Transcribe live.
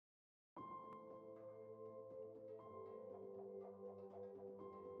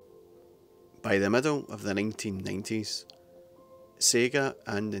By the middle of the 1990s, Sega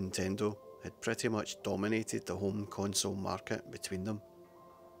and Nintendo had pretty much dominated the home console market between them.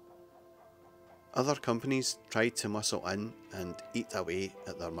 Other companies tried to muscle in and eat away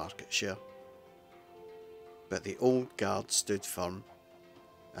at their market share, but the old guard stood firm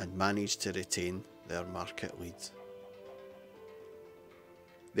and managed to retain their market lead.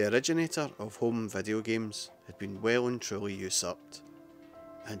 The originator of home video games had been well and truly usurped,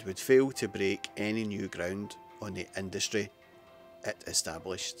 and would fail to break any new ground on the industry it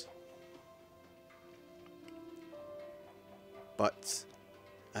established. But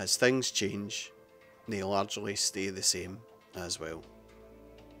as things change, they largely stay the same as well.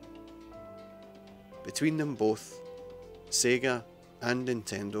 Between them both, Sega and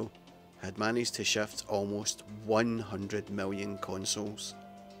Nintendo had managed to shift almost 100 million consoles,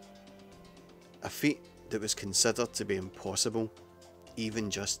 a feat that was considered to be impossible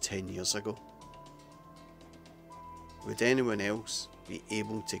even just 10 years ago. Would anyone else be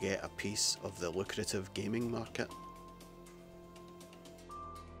able to get a piece of the lucrative gaming market?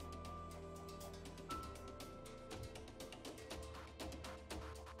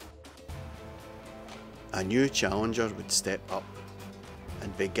 A new challenger would step up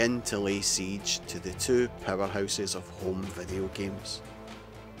and begin to lay siege to the two powerhouses of home video games.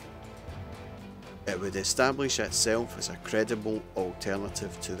 It would establish itself as a credible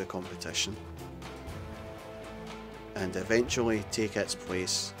alternative to the competition, and eventually take its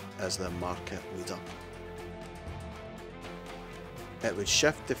place as the market leader. It would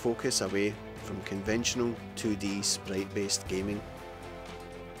shift the focus away from conventional 2D sprite-based gaming,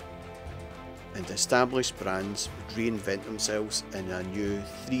 and established brands would reinvent themselves in a new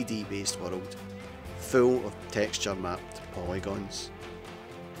 3D based world full of texture mapped polygons,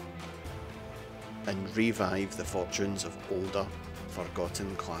 and revive the fortunes of older,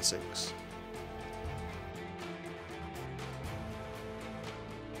 forgotten classics.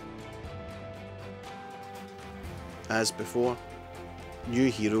 As before, new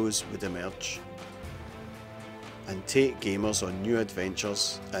heroes would emerge and take gamers on new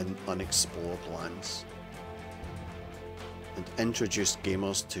adventures in unexplored lands, and introduce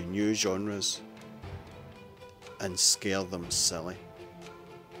gamers to new genres and scare them silly.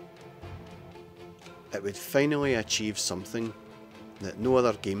 It would finally achieve something that no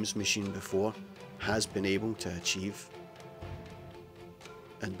other games machine before has been able to achieve,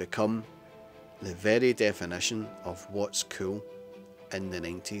 and become the very definition of what's cool in the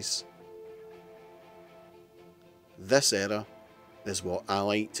 90s. This era is what I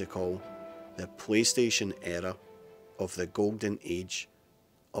like to call the PlayStation era of the golden age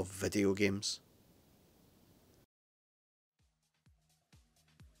of video games.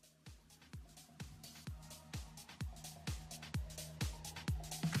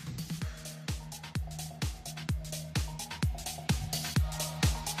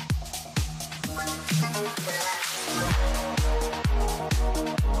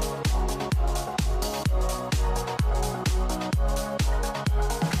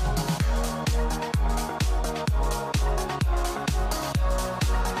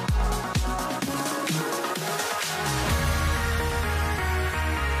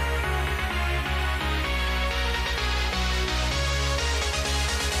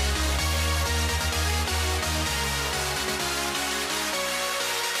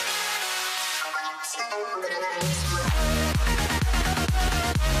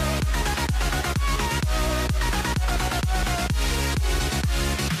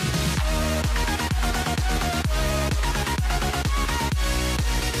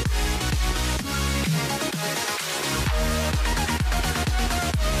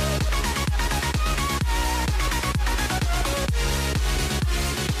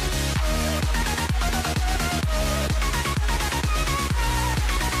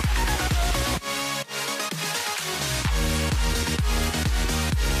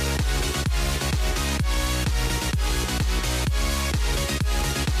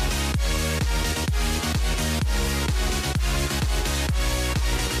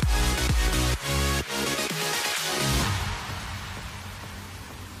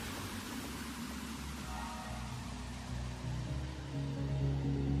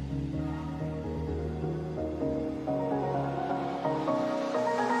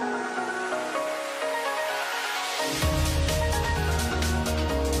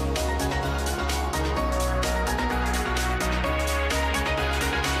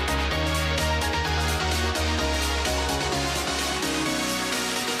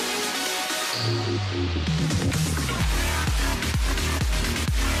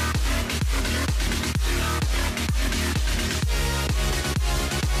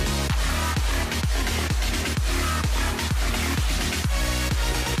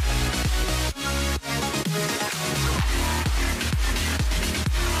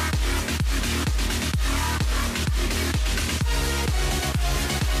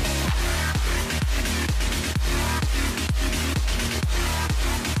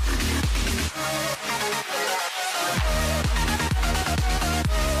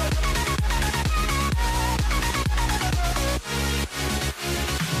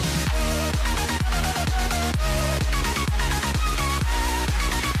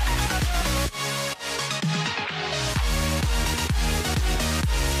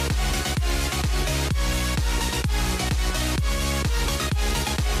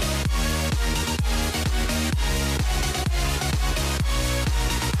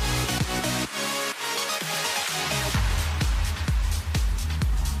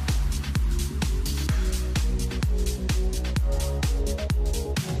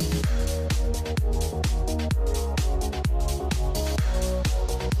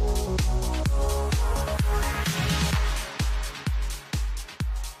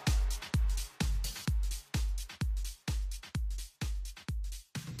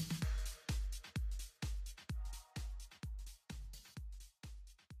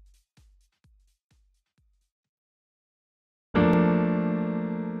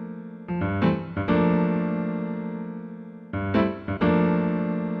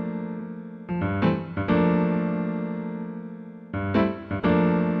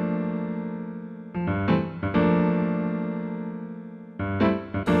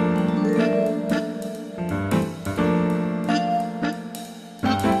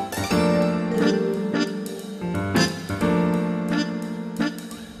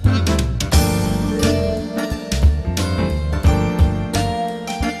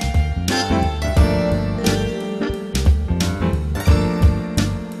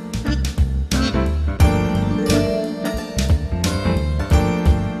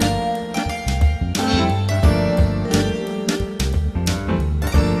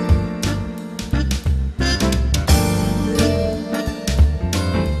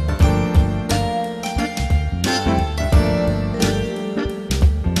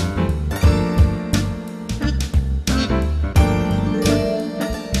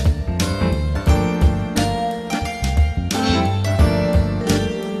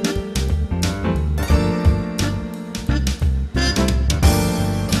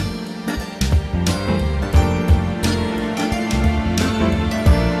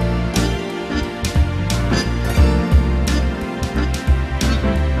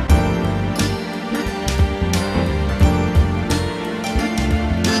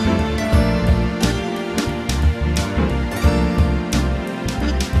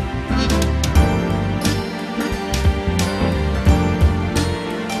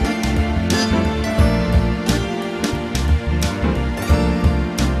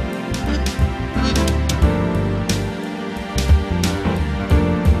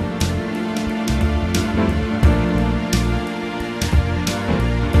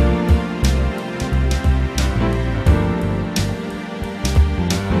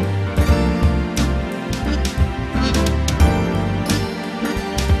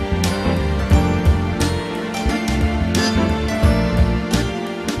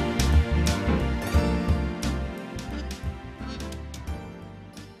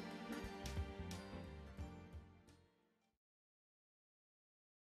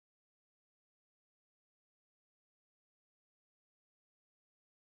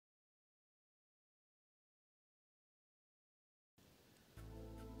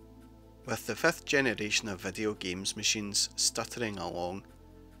 With the 5th generation of video games machines stuttering along,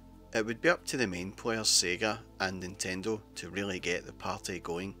 it would be up to the main players Sega and Nintendo to really get the party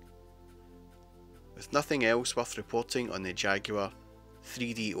going. With nothing else worth reporting on the Jaguar,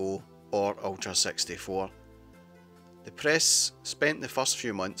 3DO or Ultra 64, the press spent the first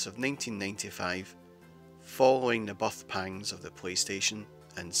few months of 1995 following the birth pangs of the PlayStation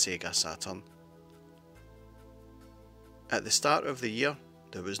and Sega Saturn. At the start of the year,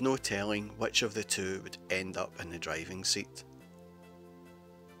 there was no telling which of the two would end up in the driving seat.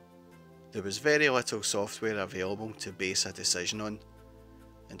 There was very little software available to base a decision on,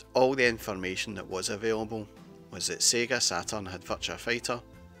 and all the information that was available was that Sega Saturn had Virtua Fighter,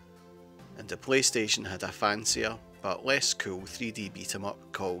 and the PlayStation had a fancier but less cool 3D beat-em-up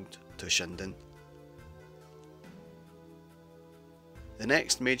called Toshinden. The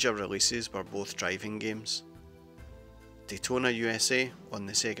next major releases were both driving games: Daytona USA on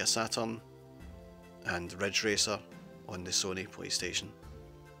the Sega Saturn and Ridge Racer on the Sony PlayStation.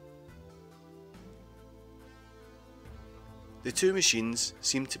 The two machines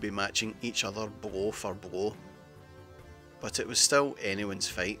seemed to be matching each other blow for blow, but it was still anyone's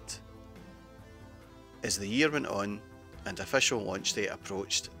fight. As the year went on and official launch date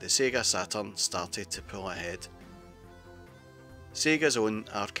approached, the Sega Saturn started to pull ahead. Sega's own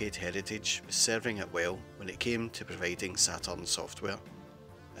arcade heritage was serving it well when it came to providing Saturn software,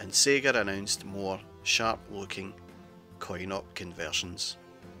 and Sega announced more sharp-looking coin-op conversions.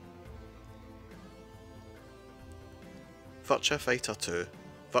 Virtua Fighter 2,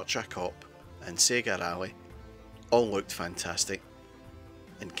 Virtua Cop and Sega Rally all looked fantastic,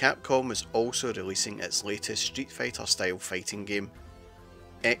 and Capcom was also releasing its latest Street Fighter style fighting game,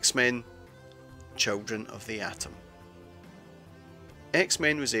 X-Men: Children of the Atom.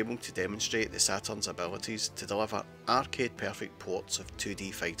 X-Men was able to demonstrate the Saturn's abilities to deliver arcade-perfect ports of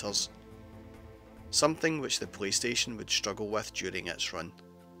 2D fighters, something which the PlayStation would struggle with during its run.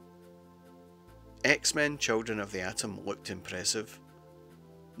 X-Men: Children of the Atom looked impressive,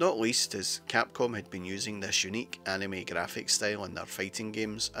 not least as Capcom had been using this unique anime graphic style in their fighting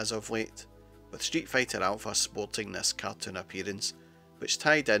games as of late, with Street Fighter Alpha sporting this cartoon appearance, which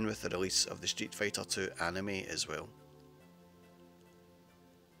tied in with the release of the Street Fighter 2 anime as well.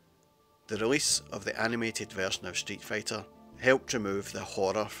 The release of the animated version of Street Fighter helped remove the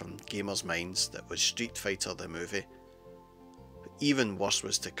horror from gamers' minds that was Street Fighter the movie. But even worse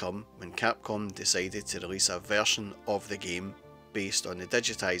was to come when Capcom decided to release a version of the game based on the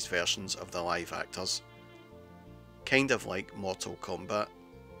digitised versions of the live actors, kind of like Mortal Kombat.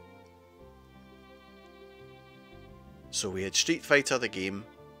 So we had Street Fighter the game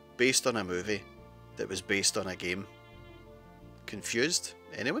based on a movie that was based on a game. Confused?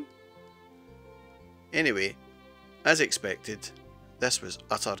 Anyone? Anyway, as expected, this was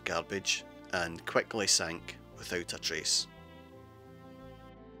utter garbage and quickly sank without a trace.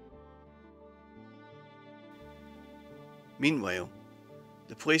 Meanwhile,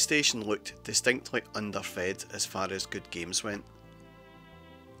 the PlayStation looked distinctly underfed as far as good games went.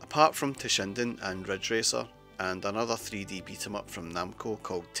 Apart from Toshinden and Ridge Racer and another 3D beat-em-up from Namco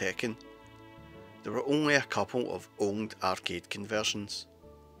called Tekken, there were only a couple of old arcade conversions,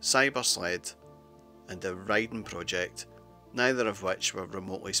 Cyber Sled and the Raiden Project, neither of which were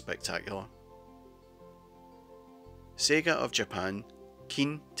remotely spectacular. Sega of Japan,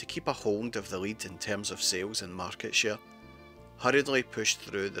 keen to keep a hold of the lead in terms of sales and market share, hurriedly pushed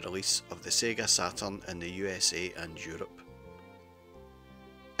through the release of the Sega Saturn in the USA and Europe.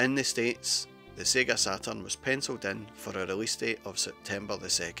 In the States, the Sega Saturn was penciled in for a release date of September the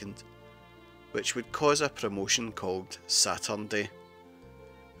 2nd, which would cause a promotion called Saturn Day.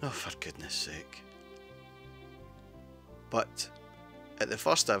 Oh, for goodness sake. But at the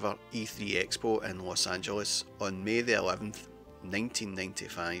first ever E3 Expo in Los Angeles on May the 11th,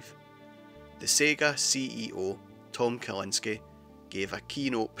 1995, the Sega CEO Tom Kalinske gave a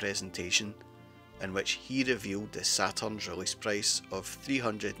keynote presentation in which he revealed the Saturn's release price of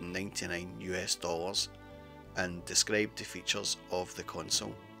 $399 and described the features of the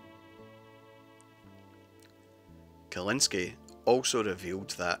console. Kalinske also revealed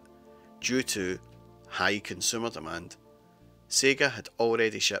that, due to high consumer demand, Sega had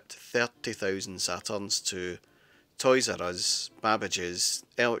already shipped 30,000 Saturns to Toys R Us, Babbage's,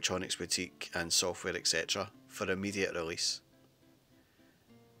 Electronics Boutique and Software etc. for immediate release.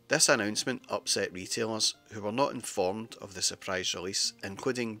 This announcement upset retailers who were not informed of the surprise release,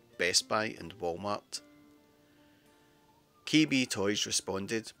 including Best Buy and Walmart. KB Toys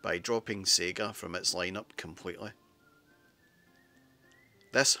responded by dropping Sega from its lineup completely.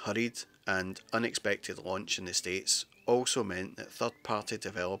 This hurried and unexpected launch in the States also meant that third-party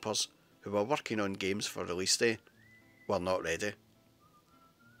developers who were working on games for release day, were not ready.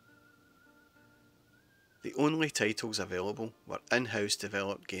 The only titles available were in-house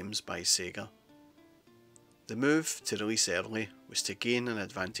developed games by Sega. The move to release early was to gain an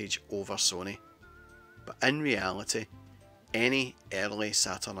advantage over Sony, but in reality, any early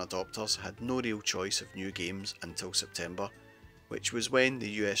Saturn adopters had no real choice of new games until September, which was when the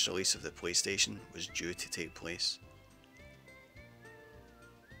US release of the PlayStation was due to take place.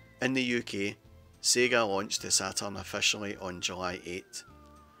 In the UK, Sega launched the Saturn officially on July 8,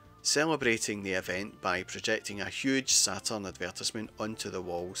 celebrating the event by projecting a huge Saturn advertisement onto the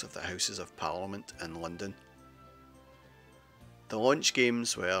walls of the Houses of Parliament in London. The launch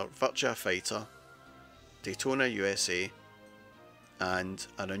games were Virtua Fighter, Daytona USA, and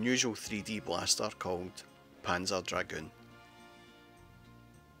an unusual 3D blaster called Panzer Dragoon.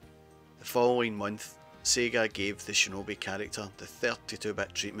 The following month, Sega gave the Shinobi character the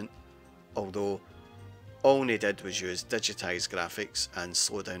 32-bit treatment, although all they did was use digitised graphics and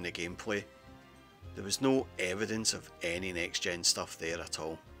slow down the gameplay. There was no evidence of any next-gen stuff there at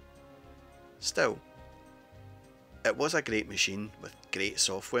all. Still, it was a great machine with great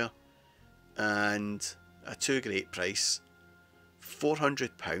software and a too great price.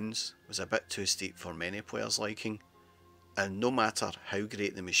 £400 was a bit too steep for many players' liking, and no matter how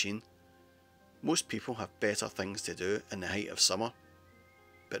great the machine, most people have better things to do in the height of summer.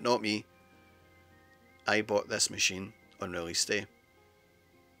 But not me. I bought this machine on release day.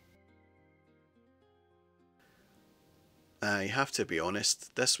 I have to be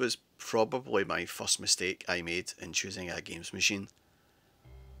honest, this was probably my first mistake I made in choosing a games machine,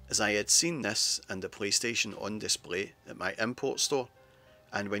 as I had seen this and the PlayStation on display at my import store,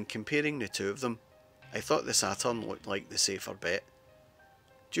 and when comparing the two of them, I thought the Saturn looked like the safer bet,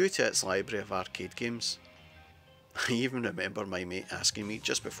 due to its library of arcade games. I even remember my mate asking me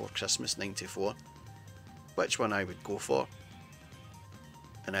just before Christmas '94 which one I would go for,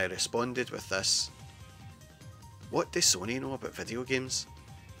 and I responded with this: what does Sony know about video games?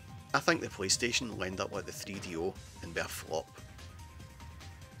 I think the PlayStation will end up like the 3DO and be a flop.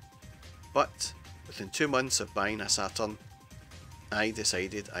 But within 2 months of buying a Saturn, I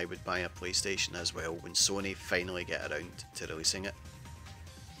decided I would buy a PlayStation as well when Sony finally get around to releasing it.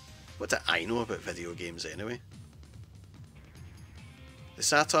 What do I know about video games anyway? The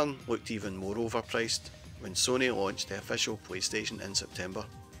Saturn looked even more overpriced when Sony launched the official PlayStation in September,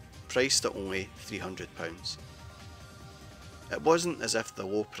 priced at only £300. It wasn't as if the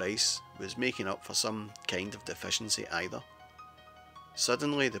low price was making up for some kind of deficiency either.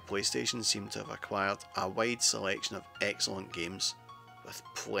 Suddenly the PlayStation seemed to have acquired a wide selection of excellent games, with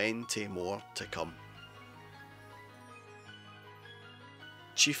plenty more to come.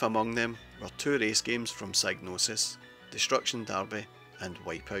 Chief among them were 2 race games from Psygnosis, Destruction Derby and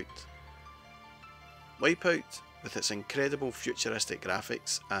Wipeout. Wipeout, with its incredible futuristic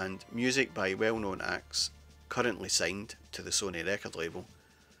graphics and music by well-known acts currently signed to the Sony record label,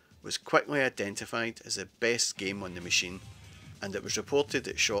 was quickly identified as the best game on the machine, and it was reported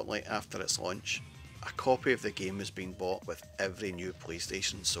that shortly after its launch, a copy of the game was being bought with every new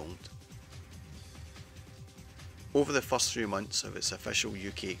PlayStation sold. Over the first few months of its official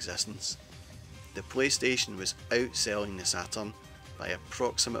UK existence, the PlayStation was outselling the Saturn by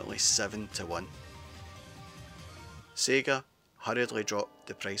approximately 7-1. Sega hurriedly dropped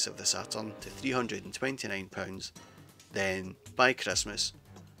the price of the Saturn to £329, then by Christmas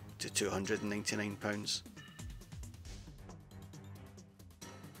to £299.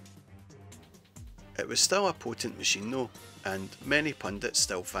 It was still a potent machine though, and many pundits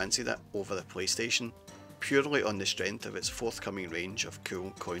still fancied it over the PlayStation, purely on the strength of its forthcoming range of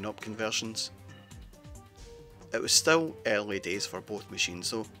cool coin-op conversions. It was still early days for both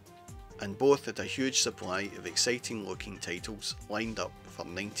machines though, and both had a huge supply of exciting looking titles lined up for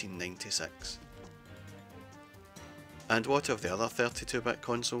 1996. And what of the other 32-bit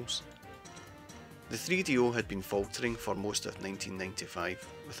consoles? The 3DO had been faltering for most of 1995,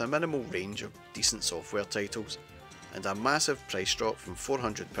 with a minimal range of decent software titles, and a massive price drop from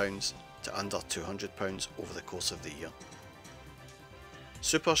 £400 to under £200 over the course of the year.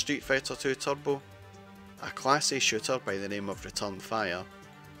 Super Street Fighter 2 Turbo, a classy shooter by the name of Return Fire,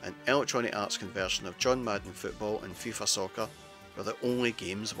 and Electronic Arts' conversion of John Madden Football and FIFA Soccer were the only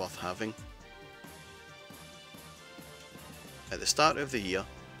games worth having. At the start of the year,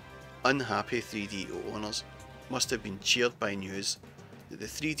 unhappy 3DO owners must have been cheered by news that the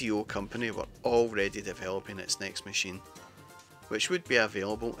 3DO company were already developing its next machine, which would be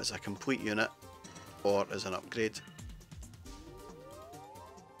available as a complete unit or as an upgrade.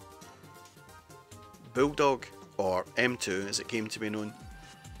 Bulldog, or M2 as it came to be known,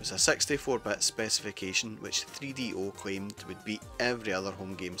 was a 64-bit specification which 3DO claimed would beat every other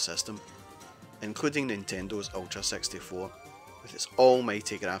home game system, including Nintendo's Ultra 64, with its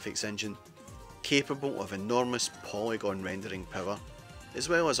almighty graphics engine, capable of enormous polygon rendering power, as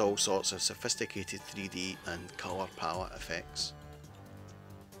well as all sorts of sophisticated 3D and colour palette effects.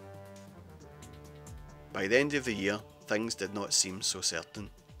 By the end of the year, things did not seem so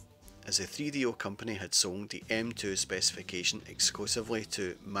certain, as the 3DO company had sold the M2 specification exclusively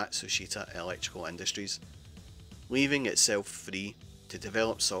to Matsushita Electrical Industries, leaving itself free to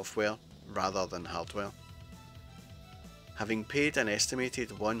develop software rather than hardware. Having paid an estimated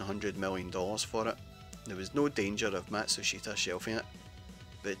 $100 million for it, there was no danger of Matsushita shelving it,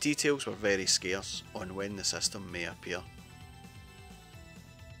 but details were very scarce on when the system may appear.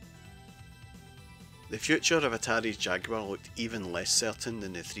 The future of Atari's Jaguar looked even less certain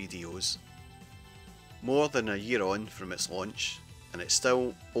than the 3DO's. More than a year on from its launch, and it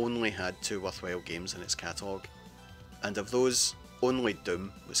still only had 2 worthwhile games in its catalogue, and of those, only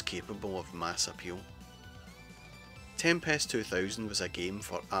Doom was capable of mass appeal. Tempest 2000 was a game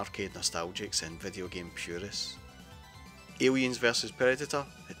for arcade nostalgics and video game purists. Aliens vs Predator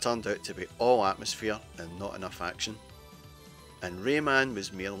had turned out to be all atmosphere and not enough action. And Rayman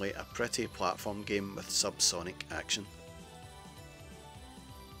was merely a pretty platform game with subsonic action.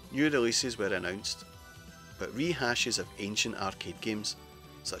 New releases were announced, but rehashes of ancient arcade games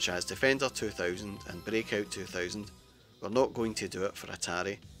such as Defender 2000 and Breakout 2000 were not going to do it for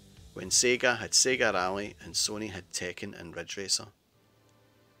Atari, when Sega had Sega Rally and Sony had Tekken and Ridge Racer.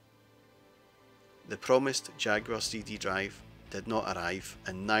 The promised Jaguar CD drive did not arrive,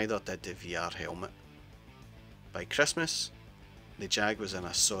 and neither did the VR helmet. By Christmas, the Jag was in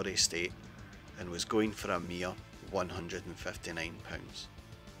a sorry state and was going for a mere £159.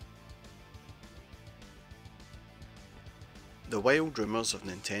 The wild rumours of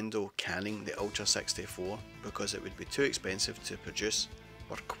Nintendo canning the Ultra 64 because it would be too expensive to produce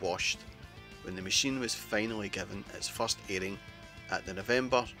were quashed when the machine was finally given its first airing at the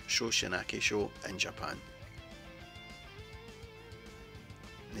November Shoshinaki show in Japan.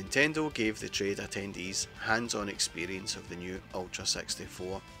 Nintendo gave the trade attendees hands-on experience of the new Ultra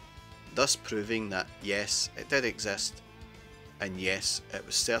 64, thus proving that yes, it did exist, and yes, it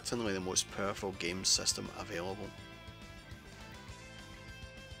was certainly the most powerful games system available.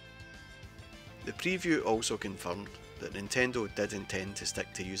 The preview also confirmed that Nintendo did intend to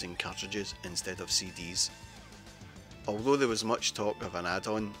stick to using cartridges instead of CDs, although there was much talk of an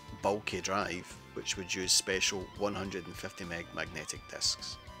add-on bulky drive which would use special 150meg magnetic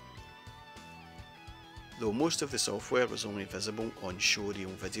discs. Though most of the software was only visible on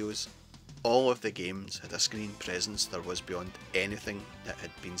showreel videos, all of the games had a screen presence there was beyond anything that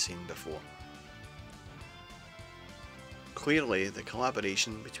had been seen before. Clearly, the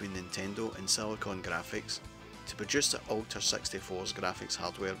collaboration between Nintendo and Silicon Graphics to produce the Ultra 64's graphics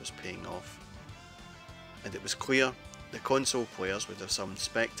hardware was paying off, and it was clear the console players would have some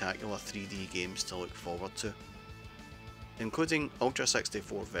spectacular 3D games to look forward to, including Ultra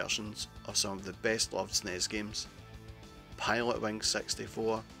 64 versions of some of the best loved SNES games, Pilot Wings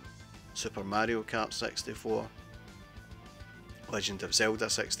 64, Super Mario Kart 64, Legend of Zelda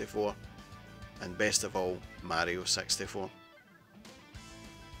 64, and best of all, Mario 64.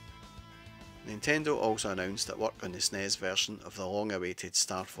 Nintendo also announced that work on the SNES version of the long-awaited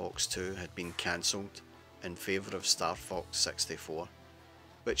Star Fox 2 had been cancelled in favour of Star Fox 64,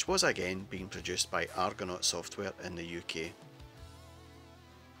 which was again being produced by Argonaut Software in the UK.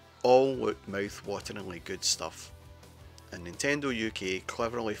 All looked mouth-wateringly good stuff, and Nintendo UK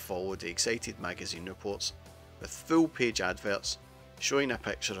cleverly followed the excited magazine reports with full-page adverts showing a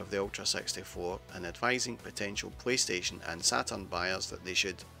picture of the Ultra 64 and advising potential PlayStation and Saturn buyers that they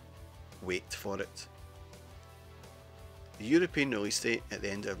should wait for it. The European release date at the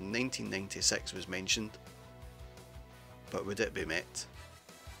end of 1996 was mentioned, but would it be met?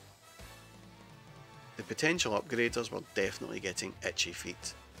 The potential upgraders were definitely getting itchy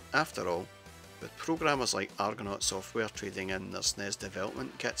feet. After all, with programmers like Argonaut Software trading in their SNES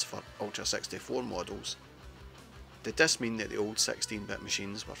development kits for Ultra 64 models, did this mean that the old 16-bit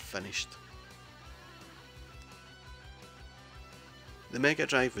machines were finished? The Mega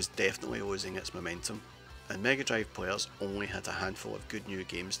Drive was definitely losing its momentum, and Mega Drive players only had a handful of good new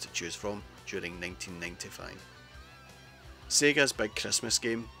games to choose from during 1995. Sega's Big Christmas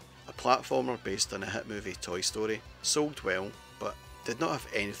Game, a platformer based on a hit movie Toy Story, sold well but did not have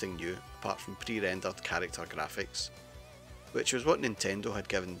anything new apart from pre-rendered character graphics, which was what Nintendo had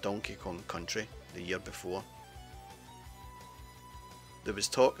given Donkey Kong Country the year before. there was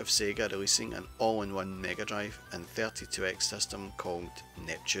talk of Sega releasing an all-in-one Mega Drive and 32X system called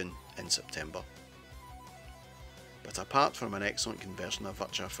Neptune in September. But apart from an excellent conversion of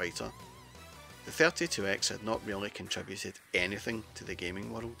Virtua Fighter, the 32X had not really contributed anything to the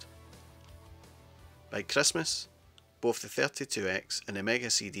gaming world. By Christmas, both the 32X and the Mega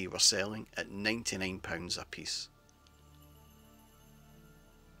CD were selling at £99 a piece.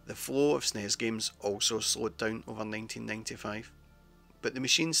 The flow of SNES games also slowed down over 1995, but the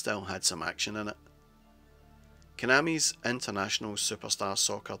machine still had some action in it. Konami's International Superstar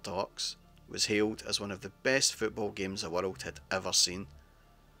Soccer Deluxe was hailed as one of the best football games the world had ever seen,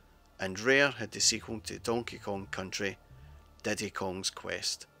 and Rare had the sequel to Donkey Kong Country, Diddy Kong's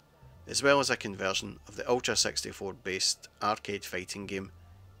Quest, as well as a conversion of the Ultra 64 based arcade fighting game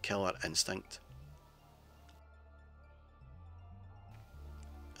Killer Instinct.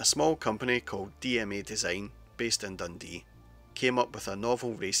 A small company called DMA Design, based in Dundee, came up with a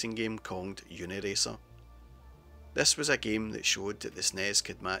novel racing game called Uniracer. This was a game that showed that the SNES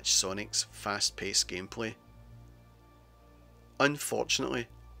could match Sonic's fast-paced gameplay. Unfortunately,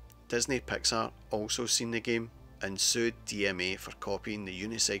 Disney Pixar also seen the game and sued DMA for copying the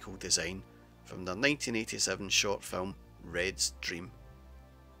unicycle design from their 1987 short film Red's Dream.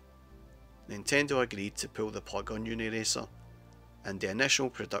 Nintendo agreed to pull the plug on Uniracer, and the initial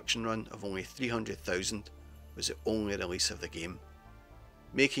production run of only 300,000 was the only release of the game,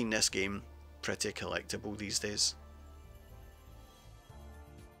 making this game pretty collectible these days.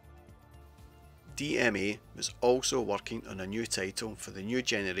 DMA was also working on a new title for the new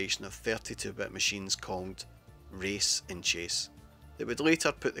generation of 32-bit machines called Race and Chase, that would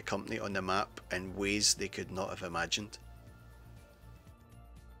later put the company on the map in ways they could not have imagined.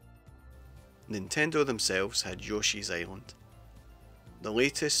 Nintendo themselves had Yoshi's Island, the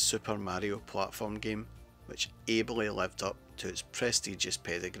latest Super Mario platform game which ably lived up to its prestigious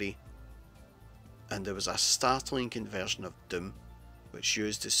pedigree, and there was a startling conversion of Doom which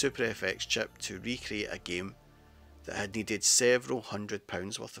used the Super FX chip to recreate a game that had needed several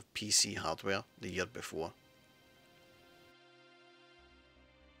 £100 worth of PC hardware the year before.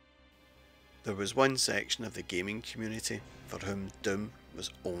 There was one section of the gaming community for whom Doom was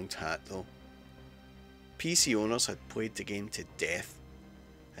old hat though. PC owners had played the game to death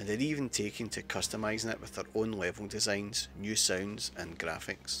and had even taken to customising it with their own level designs, new sounds and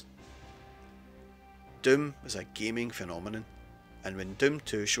graphics. Doom was a gaming phenomenon, and when Doom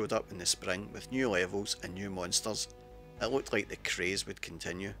 2 showed up in the spring with new levels and new monsters, it looked like the craze would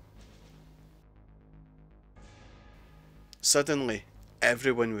continue. Suddenly,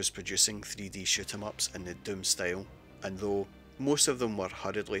 everyone was producing 3D shoot-em-ups in the Doom style, and though most of them were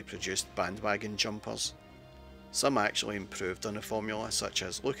hurriedly produced bandwagon jumpers, some actually improved on the formula, such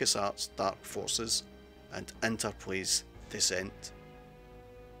as LucasArts' Dark Forces and Interplay's Descent.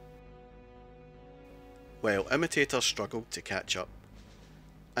 While imitators struggled to catch up,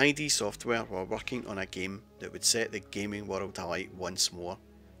 ID Software were working on a game that would set the gaming world alight once more,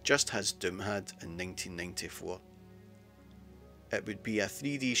 just as Doom had in 1994. It would be a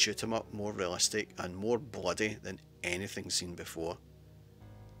 3D shoot-em-up more realistic and more bloody than anything seen before,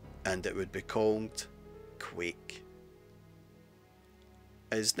 and it would be called Quake.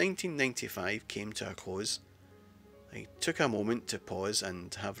 As 1995 came to a close, I took a moment to pause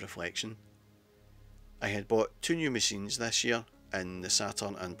and have reflection. I had bought 2 new machines this year in the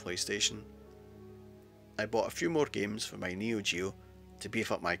Saturn and PlayStation. I bought a few more games for my Neo Geo to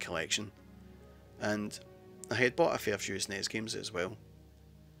beef up my collection, and I had bought a fair few SNES games as well.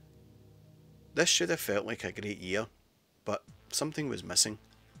 This should have felt like a great year, but something was missing.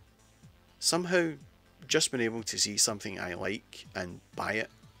 Somehow, just being able to see something I like and buy it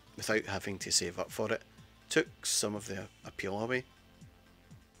without having to save up for it took some of the appeal away.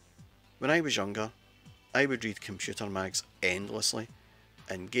 When I was younger, I would read computer mags endlessly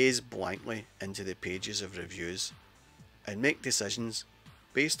and gaze blankly into the pages of reviews and make decisions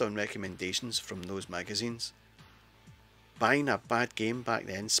based on recommendations from those magazines. Buying a bad game back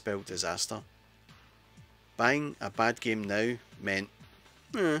then spelled disaster. Buying a bad game now meant,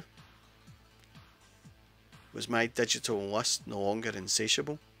 Was my digital lust no longer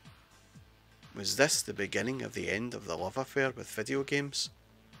insatiable? Was this the beginning of the end of the love affair with video games?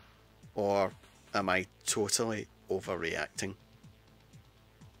 Or am I totally overreacting?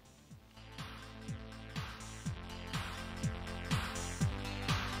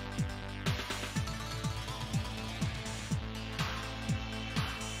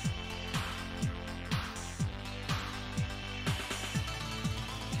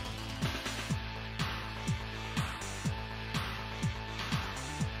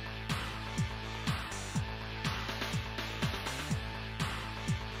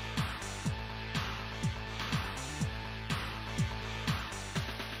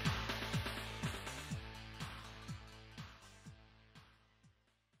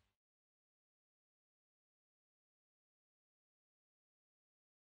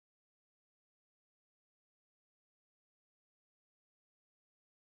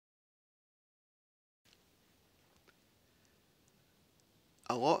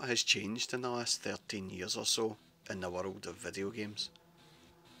 A lot has changed in the last 13 years or so in the world of video games.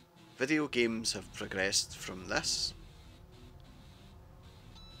 Video games have progressed from this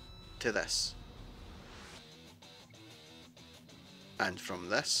to this, and from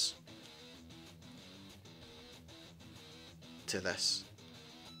this to this.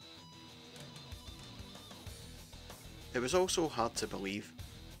 It was also hard to believe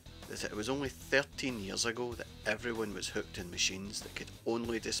that it was only 13 years ago that everyone was hooked on machines that could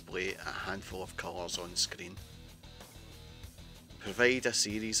only display a handful of colours on screen, provide a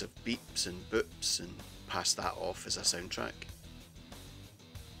series of beeps and boops and pass that off as a soundtrack.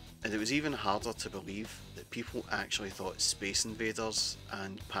 And it was even harder to believe that people actually thought Space Invaders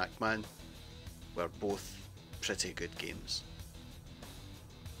and Pac-Man were both pretty good games.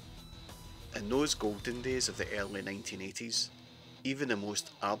 In those golden days of the early 1980s, even the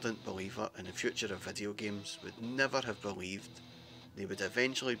most ardent believer in the future of video games would never have believed they would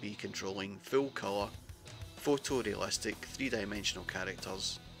eventually be controlling full colour, photorealistic 3-dimensional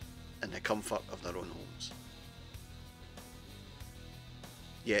characters in the comfort of their own homes.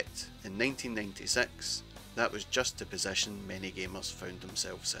 Yet, in 1996, that was just the position many gamers found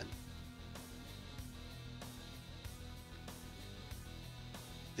themselves in.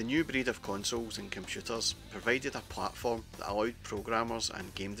 The new breed of consoles and computers provided a platform that allowed programmers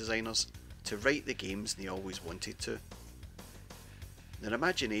and game designers to write the games they always wanted to. Their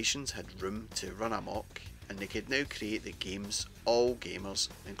imaginations had room to run amok, and they could now create the games all gamers,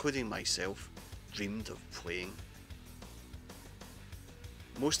 including myself, dreamed of playing.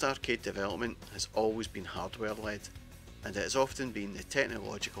 Most arcade development has always been hardware led, and it has often been the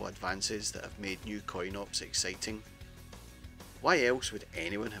technological advances that have made new coin-ops exciting. Why else would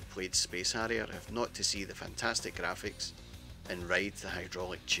anyone have played Space Harrier if not to see the fantastic graphics and ride the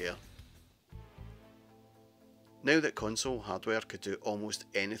hydraulic chair? Now that console hardware could do almost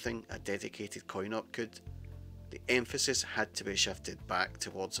anything a dedicated coin-op could, the emphasis had to be shifted back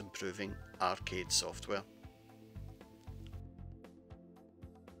towards improving arcade software.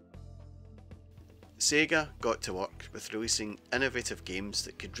 Sega got to work with releasing innovative games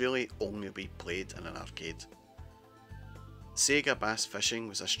that could really only be played in an arcade. Sega Bass Fishing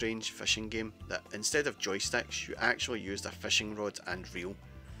was a strange fishing game that, instead of joysticks, you actually used a fishing rod and reel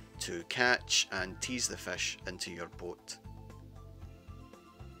to catch and tease the fish into your boat.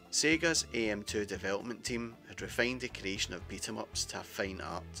 Sega's AM2 development team had refined the creation of beat-em-ups to a fine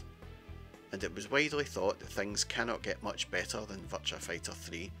art, and it was widely thought that things cannot get much better than Virtua Fighter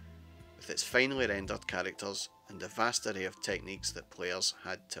 3, with its finely rendered characters and the vast array of techniques that players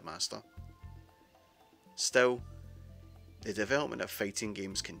had to master. Still, the development of fighting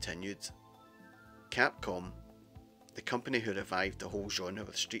games continued. Capcom, the company who revived the whole genre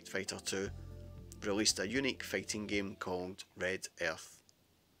with Street Fighter 2, released a unique fighting game called Red Earth.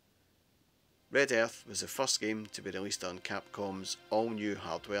 Red Earth was the first game to be released on Capcom's all-new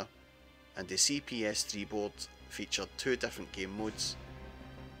hardware, and the CPS3 board featured two different game modes: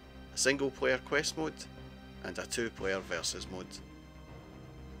 a single-player quest mode and a two-player versus mode.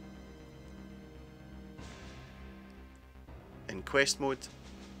 In quest mode,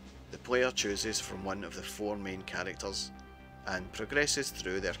 the player chooses from one of the four main characters and progresses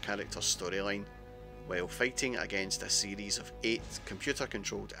through their character's storyline while fighting against a series of 8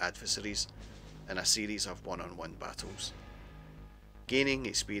 computer-controlled adversaries in a series of one-on-one battles, gaining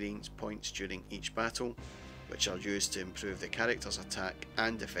experience points during each battle, which are used to improve the character's attack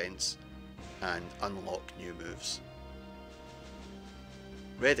and defense and unlock new moves.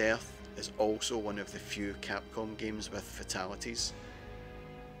 Red Earth is also one of the few Capcom games with fatalities.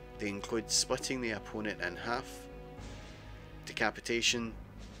 They include splitting the opponent in half, decapitation,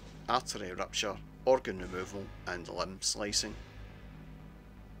 artery rupture, organ removal, and limb slicing.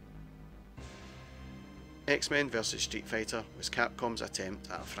 X-Men vs Street Fighter was Capcom's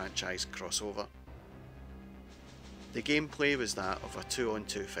attempt at a franchise crossover. The gameplay was that of a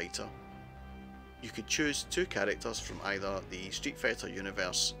 2-on-2 fighter. You could choose two characters from either the Street Fighter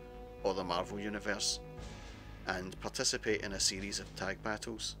universe or the Marvel universe, and participate in a series of tag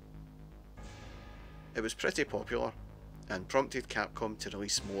battles. It was pretty popular, and prompted Capcom to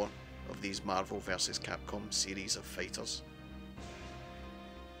release more of these Marvel vs Capcom series of fighters.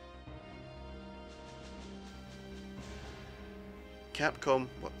 Capcom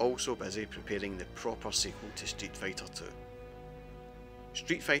were also busy preparing the proper sequel to Street Fighter 2.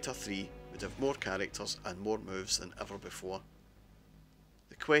 Street Fighter 3 would have more characters and more moves than ever before.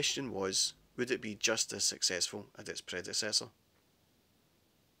 The question was, would it be just as successful as its predecessor?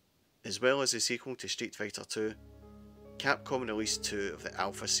 As well as the sequel to Street Fighter 2, Capcom released 2 of the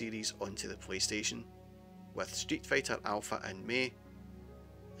Alpha series onto the PlayStation, with Street Fighter Alpha in May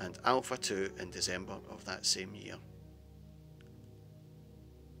and Alpha 2 in December of that same year.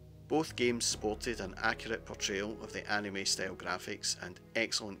 Both games sported an accurate portrayal of the anime-style graphics and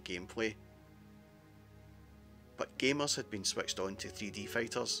excellent gameplay, but gamers had been switched on to 3D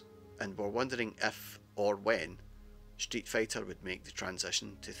fighters and were wondering if, or when, Street Fighter would make the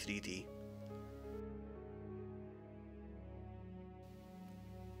transition to 3D.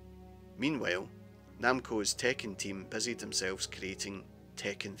 Meanwhile, Namco's Tekken team busied themselves creating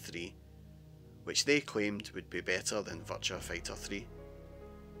Tekken 3, which they claimed would be better than Virtua Fighter 3.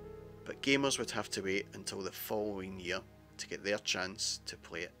 But gamers would have to wait until the following year to get their chance to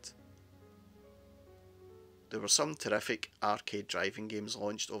play it. There were some terrific arcade driving games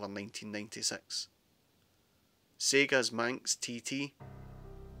launched over 1996. Sega's Manx TT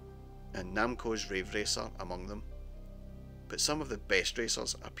and Namco's Rave Racer among them, but some of the best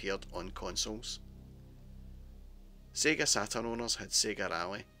racers appeared on consoles. Sega Saturn owners had Sega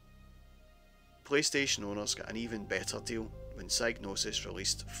Rally. PlayStation owners got an even better deal when Psygnosis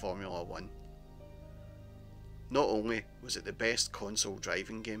released Formula 1. Not only was it the best console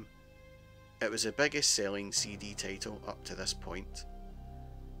driving game, it was the biggest selling CD title up to this point,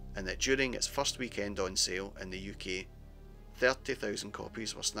 and that during its first weekend on sale in the UK, 30,000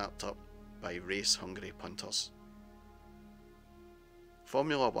 copies were snapped up by race-hungry punters.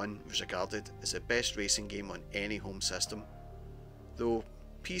 Formula 1 was regarded as the best racing game on any home system, though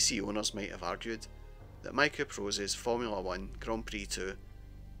PC owners might have argued that Microprose's Formula 1 Grand Prix 2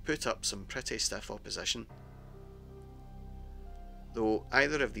 put up some pretty stiff opposition. Though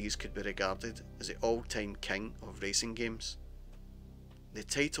either of these could be regarded as the all-time king of racing games, the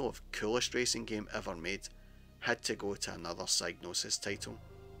title of coolest racing game ever made had to go to another Psygnosis title.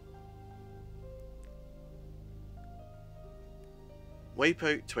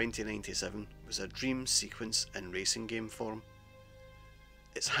 Wipeout 2097 was a dream sequence in racing game form.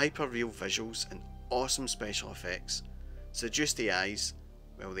 Its hyper-real visuals and awesome special effects seduced the eyes,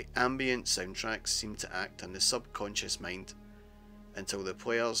 while the ambient soundtracks seemed to act on the subconscious mind until the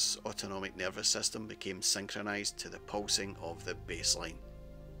player's autonomic nervous system became synchronized to the pulsing of the bass line.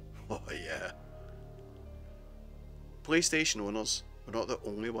 Oh yeah. PlayStation owners were not the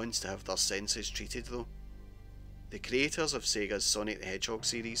only ones to have their senses treated though. The creators of Sega's Sonic the Hedgehog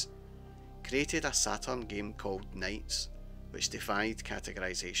series created a Saturn game called Knights, which defied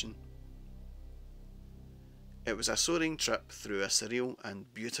categorization. It was a soaring trip through a surreal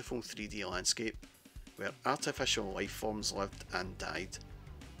and beautiful 3D landscape where artificial life forms lived and died,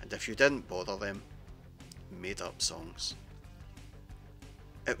 and if you didn't bother them, made up songs.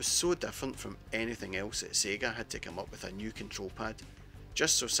 It was so different from anything else that Sega had to come up with a new control pad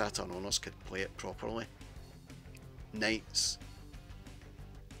just so Saturn owners could play it properly. Knights,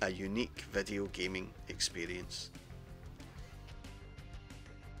 a unique video gaming experience.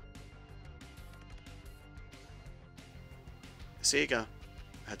 Sega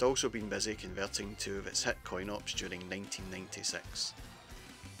had also been busy converting two of its hit coin-ops during 1996.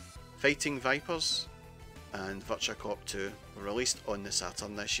 Fighting Vipers and Virtua Cop 2 were released on the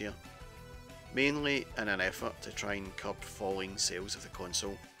Saturn this year, mainly in an effort to try and curb falling sales of the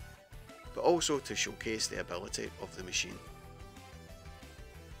console, but also to showcase the ability of the machine.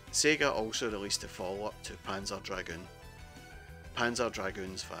 Sega also released a follow-up to Panzer Dragoon, Panzer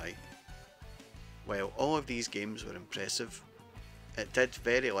Dragoons Vi. While all of these games were impressive, it did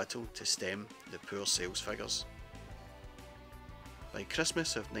very little to stem the poor sales figures. By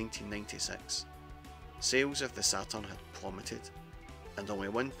Christmas of 1996, sales of the Saturn had plummeted, and only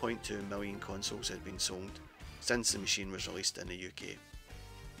 1.2 million consoles had been sold since the machine was released in the UK.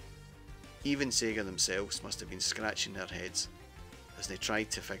 Even Sega themselves must have been scratching their heads as they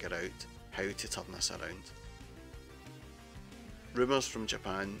tried to figure out how to turn this around. Rumours from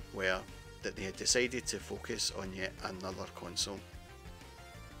Japan were that they had decided to focus on yet another console,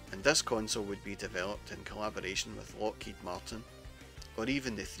 and this console would be developed in collaboration with Lockheed Martin or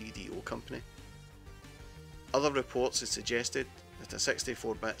even the 3DO company. Other reports had suggested that a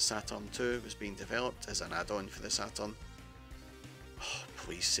 64-bit Saturn II was being developed as an add-on for the Saturn. Oh,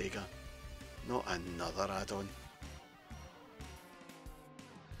 please Sega, not another add-on.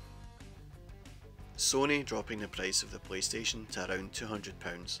 Sony dropping the price of the PlayStation to around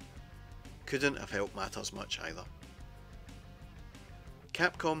 £200 couldn't have helped matters much either.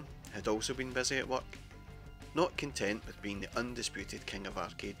 Capcom had also been busy at work, not content with being the undisputed king of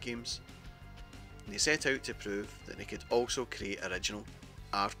arcade games. They set out to prove that they could also create original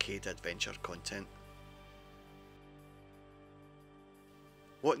arcade adventure content.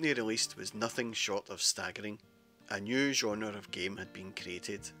 What they released was nothing short of staggering. A new genre of game had been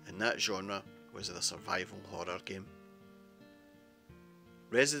created, and that genre was the survival horror game.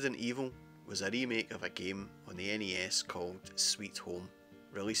 Resident Evil was a remake of a game on the NES called Sweet Home,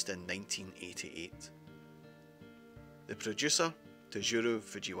 released in 1988. The producer, Toshiro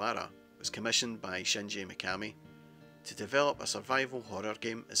Fujiwara, was commissioned by Shinji Mikami to develop a survival horror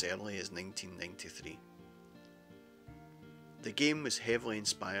game as early as 1993. The game was heavily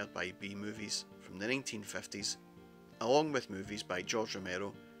inspired by B-movies from the 1950s, along with movies by George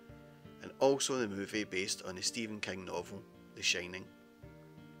Romero, and also the movie based on the Stephen King novel, The Shining.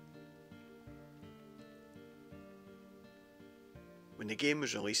 When the game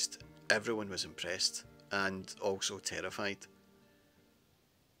was released, everyone was impressed, and also terrified.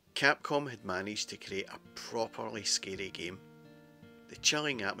 Capcom had managed to create a properly scary game. The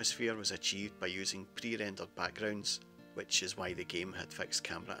chilling atmosphere was achieved by using pre-rendered backgrounds, which is why the game had fixed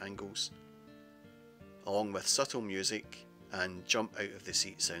camera angles, along with subtle music and jump out of the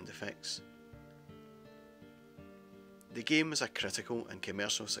seat sound effects. The game was a critical and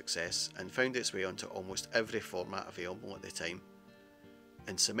commercial success and found its way onto almost every format available at the time,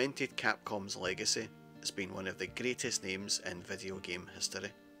 and cemented Capcom's legacy as being one of the greatest names in video game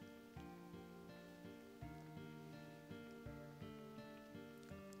history.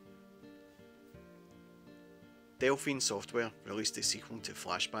 Delphine Software released the sequel to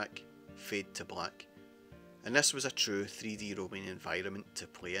Flashback, Fade to Black, and this was a true 3D roaming environment to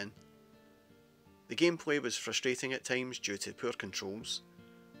play in. The gameplay was frustrating at times due to poor controls,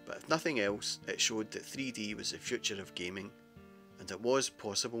 but if nothing else, it showed that 3D was the future of gaming, and it was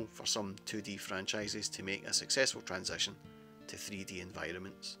possible for some 2D franchises to make a successful transition to 3D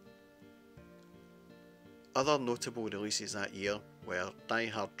environments. Other notable releases that year were Die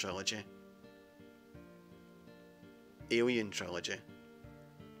Hard Trilogy, Alien Trilogy,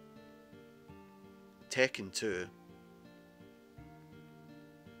 Tekken 2,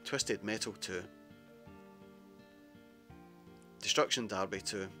 Twisted Metal 2, Destruction Derby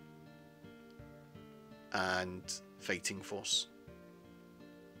 2, and Fighting Force.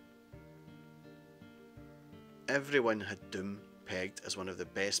 Everyone had Doom pegged as one of the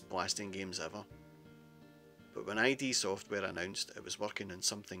best blasting games ever, but when ID Software announced it was working on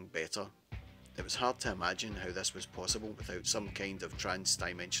something better, it was hard to imagine how this was possible without some kind of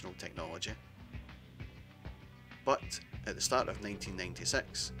trans-dimensional technology. But at the start of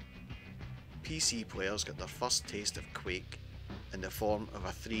 1996, PC players got their first taste of Quake in the form of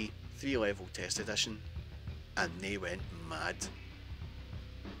a three-level test edition, and they went mad.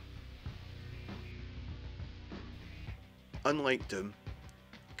 Unlike Doom,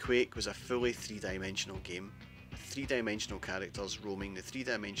 Quake was a fully three-dimensional game, with three-dimensional characters roaming the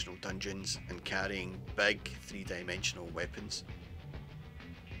three-dimensional dungeons and carrying big three-dimensional weapons.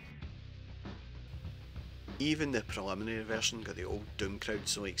 Even the preliminary version got the old Doom crowd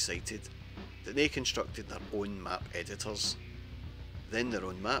so excited that they constructed their own map editors, then their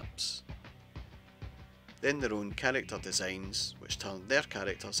own maps, then their own character designs, which turned their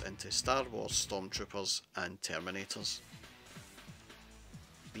characters into Star Wars Stormtroopers and Terminators.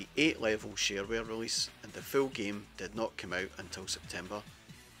 The 8-level shareware release and the full game did not come out until September,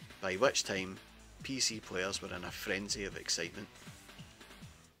 by which time PC players were in a frenzy of excitement.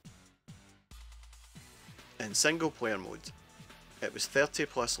 In single player mode, it was 30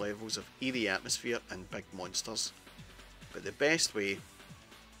 plus levels of eerie atmosphere and big monsters, but the best way,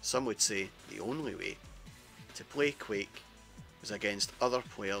 some would say the only way, to play Quake was against other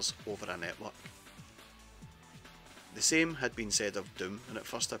players over a network. The same had been said of Doom when it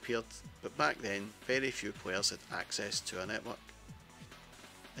first appeared, but back then very few players had access to a network.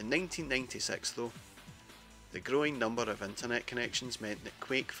 In 1996 though, the growing number of internet connections meant that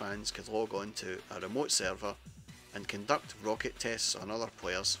Quake fans could log on to a remote server and conduct rocket tests on other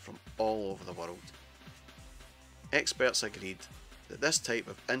players from all over the world. Experts agreed that this type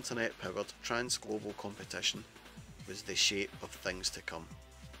of internet-powered trans-global competition was the shape of things to come.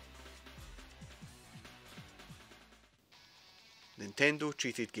 Nintendo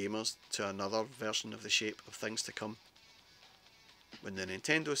treated gamers to another version of the shape of things to come. When the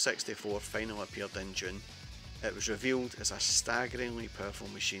Nintendo 64 finally appeared in June, it was revealed as a staggeringly powerful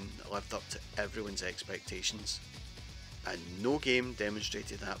machine that lived up to everyone's expectations, and no game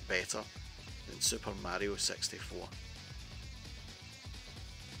demonstrated that better than Super Mario 64.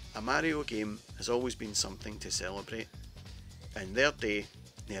 A Mario game has always been something to celebrate. In their day,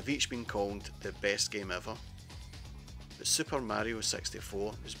 they have each been called the best game ever. But Super Mario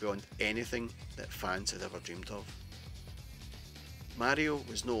 64 was beyond anything that fans had ever dreamed of. Mario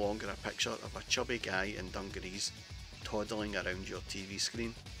was no longer a picture of a chubby guy in dungarees toddling around your TV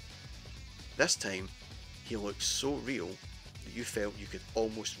screen. This time, he looked so real that you felt you could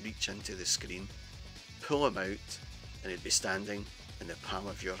almost reach into the screen, pull him out, and he'd be standing in the palm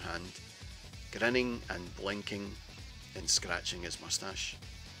of your hand, grinning and blinking and scratching his moustache.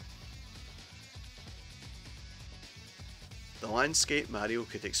 The landscape Mario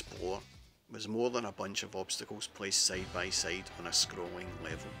could explore was more than a bunch of obstacles placed side by side on a scrolling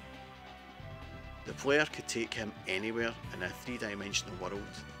level. The player could take him anywhere in a three-dimensional world,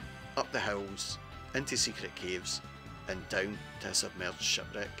 up the hills, into secret caves, and down to a submerged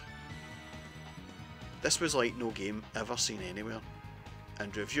shipwreck. This was like no game ever seen anywhere,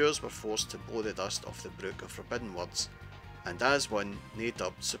 and reviewers were forced to blow the dust off the Brook of Forbidden Words, and as one, they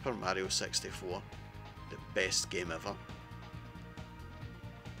dubbed Super Mario 64 the best game ever.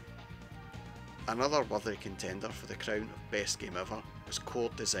 Another worthy contender for the crown of best game ever was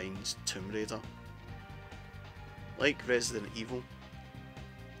Core Design's Tomb Raider. Like Resident Evil,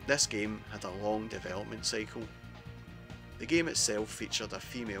 this game had a long development cycle. The game itself featured a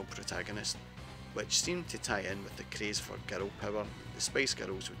female protagonist, which seemed to tie in with the craze for girl power the Spice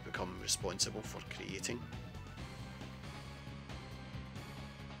Girls would become responsible for creating.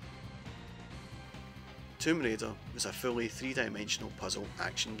 Tomb Raider was a fully three-dimensional puzzle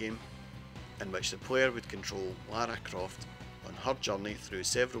action game in which the player would control Lara Croft on her journey through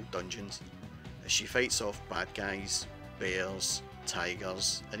several dungeons as she fights off bad guys, bears,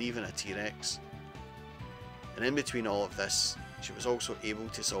 tigers, and even a T-Rex. And in between all of this, she was also able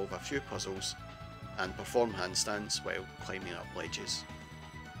to solve a few puzzles and perform handstands while climbing up ledges.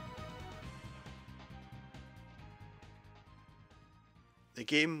 The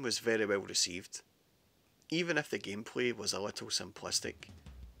game was very well received, even if the gameplay was a little simplistic,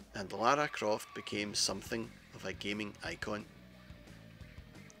 and Lara Croft became something of a gaming icon.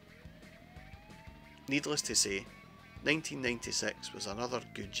 Needless to say, 1996 was another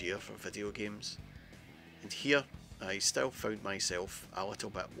good year for video games, and here I still found myself a little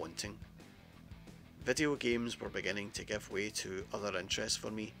bit wanting. Video games were beginning to give way to other interests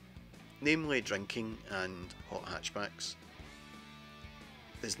for me, namely drinking and hot hatchbacks.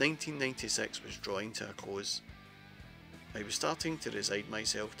 As 1996 was drawing to a close, I was starting to resign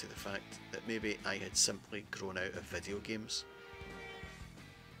myself to the fact that maybe I had simply grown out of video games.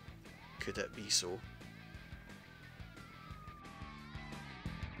 Could it be so?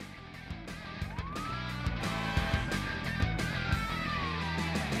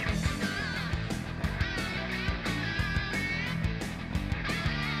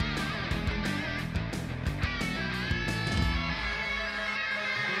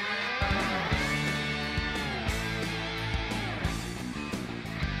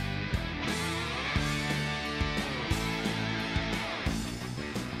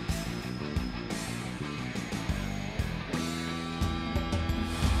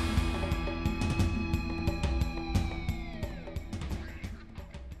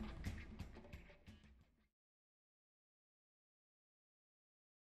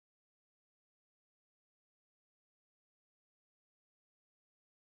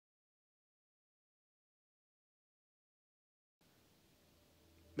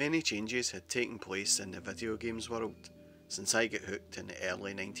 Many changes had taken place in the video games world since I got hooked in the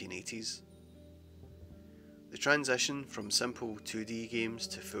early 1980s. The transition from simple 2D games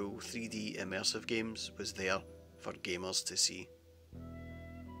to full 3D immersive games was there for gamers to see.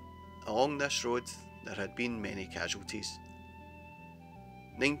 Along this road there had been many casualties.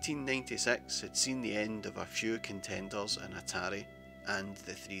 1996 had seen the end of a few contenders in Atari and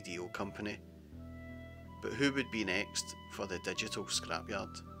the 3DO company, but who would be next for the digital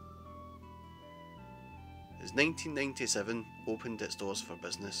scrapyard? As 1997 opened its doors for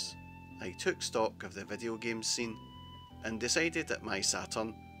business, I took stock of the video games scene and decided that my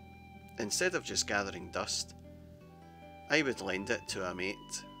Saturn, instead of just gathering dust, I would lend it to a mate.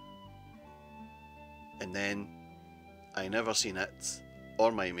 And then I never seen it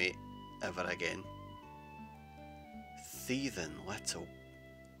or my mate ever again. Thieving little.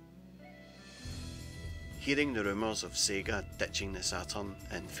 Hearing the rumours of Sega ditching the Saturn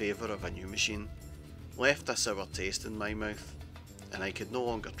in favour of a new machine left a sour taste in my mouth, and I could no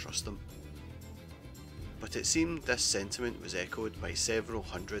longer trust them. But it seemed this sentiment was echoed by several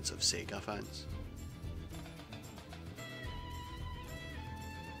hundreds of Sega fans.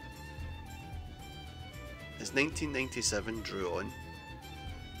 As 1997 drew on,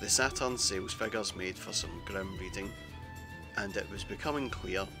 the Saturn sales figures made for some grim reading, and it was becoming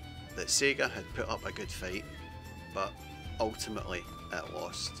clear that Sega had put up a good fight, but ultimately it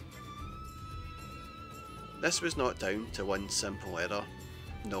lost. This was not down to one simple error,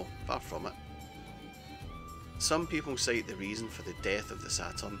 no, far from it. Some people cite the reason for the death of the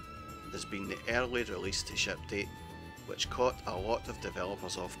Saturn as being the early release to ship date, which caught a lot of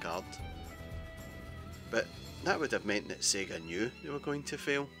developers off guard. But That would have meant that Sega knew they were going to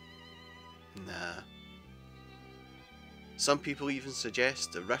fail. Nah. Some people even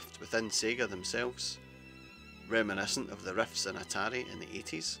suggest the rift within Sega themselves, reminiscent of the rifts in Atari in the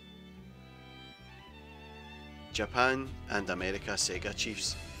 80s. Japan and America Sega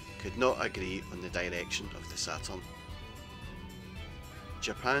chiefs could not agree on the direction of the Saturn.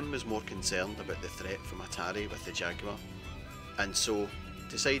 Japan was more concerned about the threat from Atari with the Jaguar, and so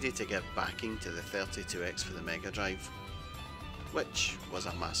decided to give backing to the 32X for the Mega Drive, which was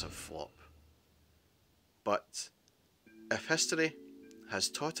a massive flop. But if history has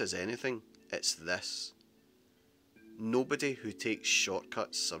taught us anything, it's this. Nobody who takes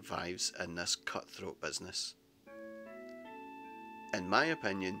shortcuts survives in this cutthroat business. In my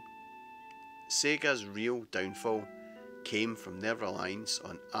opinion, Sega's real downfall came from their reliance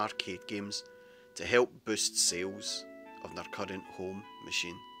on arcade games to help boost sales of their current home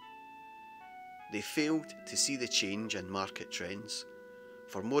machine. They failed to see the change in market trends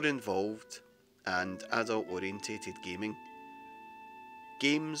for more involved and adult-orientated gaming.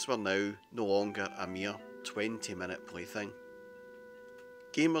 Games were now no longer a mere 20-minute plaything.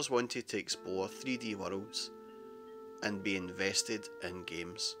 Gamers wanted to explore 3D worlds and be invested in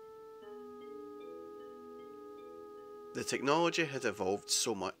games. The technology had evolved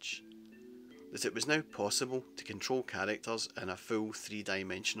so much that it was now possible to control characters in a full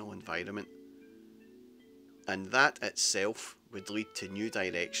three-dimensional environment, and that itself would lead to new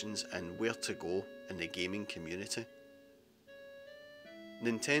directions in where to go in the gaming community.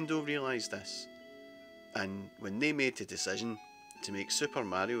 Nintendo realised this, and when they made the decision to make Super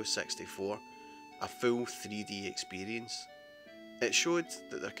Mario 64 a full 3D experience, it showed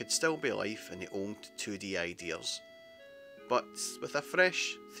that there could still be life in the old 2D ideas, but with a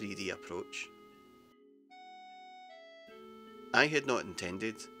fresh 3D approach. I had not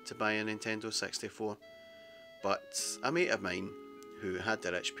intended to buy a Nintendo 64, but a mate of mine who had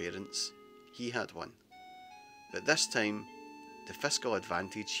the rich parents, he had one. But this time, the fiscal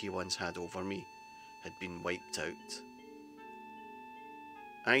advantage he once had over me had been wiped out.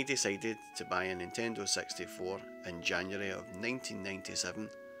 I decided to buy a Nintendo 64 in January of 1997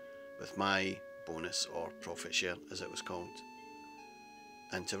 with my bonus or profit share as it was called.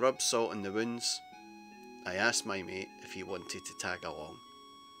 And to rub salt in the wounds, I asked my mate if he wanted to tag along.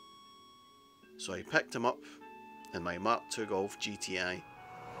 So I picked him up in my Mark II Golf GTI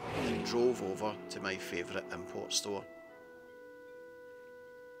and drove over to my favourite import store.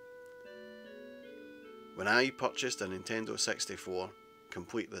 When I purchased a Nintendo 64,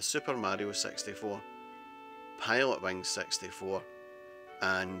 complete with Super Mario 64, Pilot Wings 64,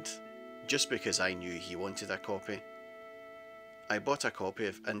 and just because I knew he wanted a copy, I bought a copy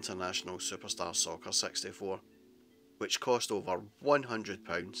of International Superstar Soccer 64, which cost over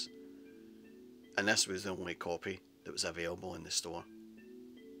 £100, and this was the only copy that was available in the store.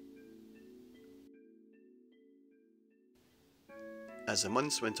 As the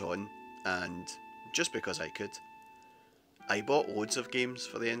months went on, and just because I could, I bought loads of games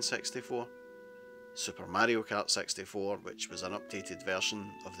for the N64. Super Mario Kart 64, which was an updated version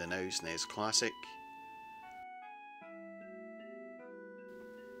of the now SNES Classic.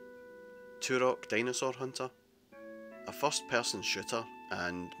 Turok Dinosaur Hunter, a first-person shooter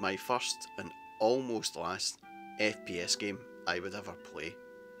and my first and almost last FPS game I would ever play.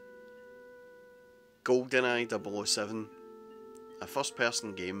 GoldenEye 007, a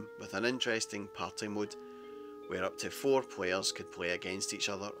first-person game with an interesting party mode where up to 4 players could play against each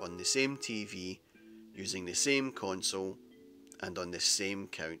other on the same TV, using the same console and on the same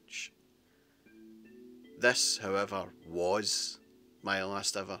couch. This, however, was my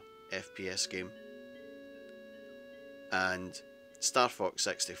last ever FPS game. And Star Fox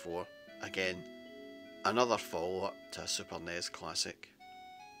 64, again, another follow-up to a Super NES classic.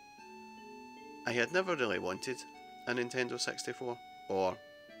 I had never really wanted a Nintendo 64, or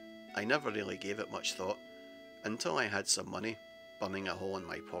I never really gave it much thought until I had some money burning a hole in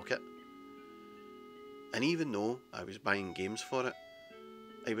my pocket. And even though I was buying games for it,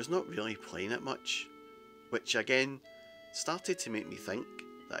 I was not really playing it much, which again started to make me think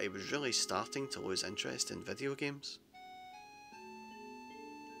that I was really starting to lose interest in video games.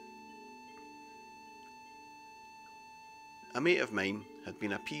 A mate of mine had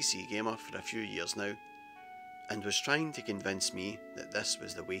been a PC gamer for a few years now, and was trying to convince me that this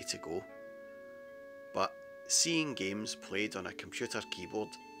was the way to go. But seeing games played on a computer keyboard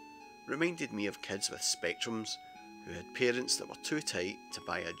reminded me of kids with Spectrums who had parents that were too tight to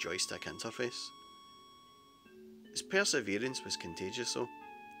buy a joystick interface. His perseverance was contagious though,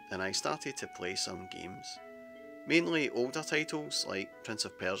 and I started to play some games, mainly older titles like Prince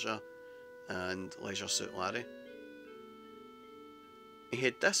of Persia and Leisure Suit Larry. He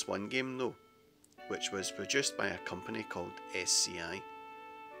had this one game though, which was produced by a company called SCI.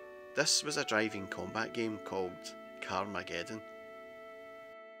 This was a driving combat game called Carmageddon.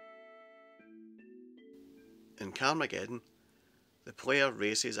 In Carmageddon, the player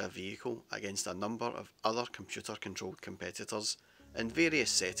races a vehicle against a number of other computer-controlled competitors in various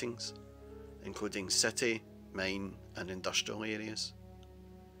settings, including city, mine and industrial areas.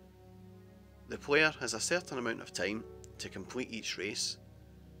 The player has a certain amount of time to complete each race,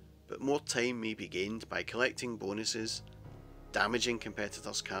 but more time may be gained by collecting bonuses, damaging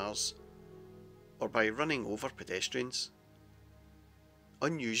competitors' cars, or by running over pedestrians.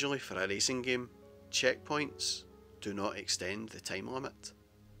 Unusually for a racing game, checkpoints do not extend the time limit.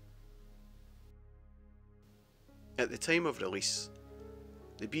 At the time of release,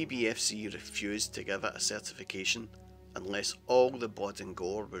 the BBFC refused to give it a certification unless all the blood and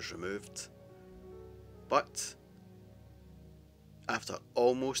gore was removed. But after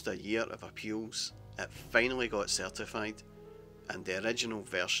almost a year of appeals, it finally got certified and the original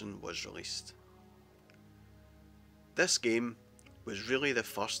version was released. This game was really the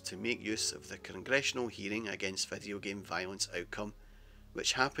first to make use of the congressional hearing against video game violence outcome,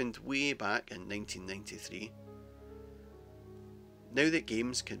 which happened way back in 1993. Now that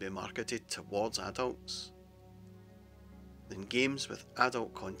games can be marketed towards adults, then games with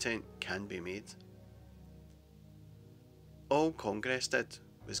adult content can be made. All Congress did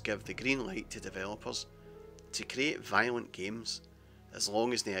was give the green light to developers to create violent games as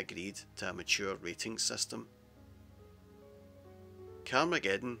long as they agreed to a mature rating system.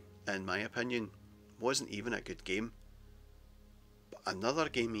 Carmageddon, in my opinion, wasn't even a good game, but another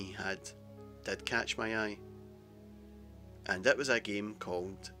game he had did catch my eye, and it was a game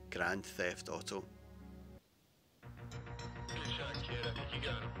called Grand Theft Auto. Good shot, kid. I think you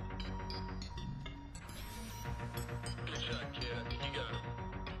got him. Good shot, kid. I think you got him.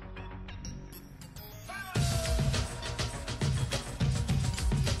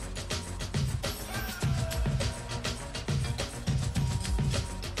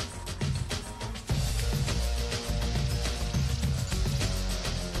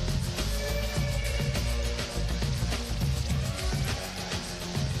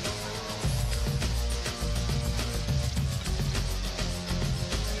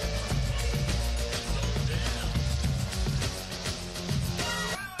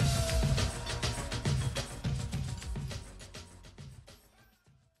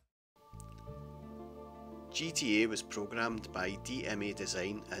 GTA was programmed by DMA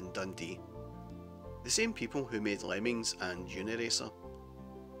Design in Dundee, the same people who made Lemmings and Uniracer.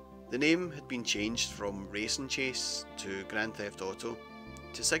 The name had been changed from Race and Chase to Grand Theft Auto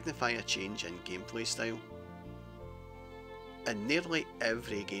to signify a change in gameplay style. In nearly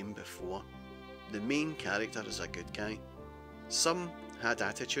every game before, the main character is a good guy. Some had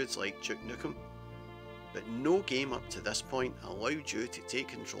attitudes like Duke Nukem, but no game up to this point allowed you to take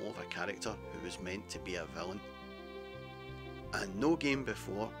control of a character who was meant to be a villain. And no game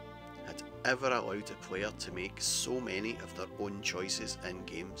before had ever allowed a player to make so many of their own choices in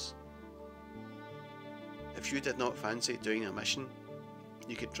games. If you did not fancy doing a mission,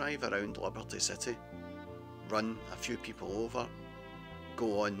 you could drive around Liberty City, run a few people over,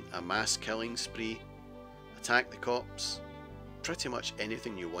 go on a mass killing spree, attack the cops, pretty much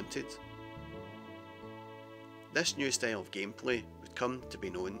anything you wanted. This new style of gameplay would come to be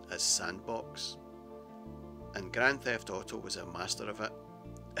known as Sandbox, and Grand Theft Auto was a master of it,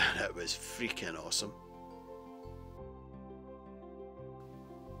 and it was freaking awesome.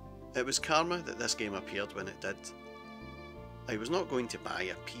 It was karma that this game appeared when it did. I was not going to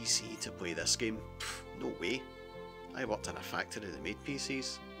buy a PC to play this game, no way. I worked in a factory that made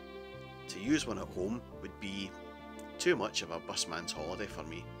PCs. To use one at home would be too much of a busman's holiday for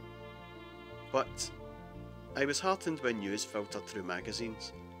me. But I was heartened when news filtered through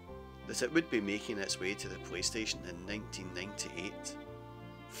magazines that it would be making its way to the PlayStation in 1998.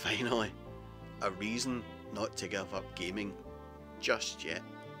 Finally, a reason not to give up gaming just yet.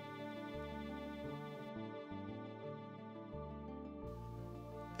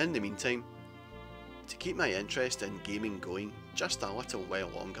 In the meantime, to keep my interest in gaming going just a little while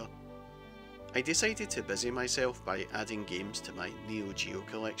longer, I decided to busy myself by adding games to my Neo Geo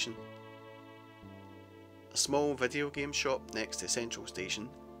collection. A small video game shop next to Central Station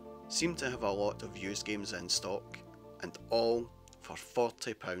seemed to have a lot of used games in stock, and all for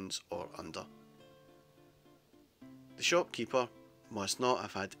 £40 or under. The shopkeeper must not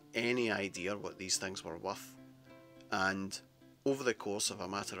have had any idea what these things were worth, and over the course of a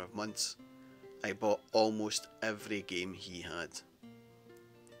matter of months, I bought almost every game he had.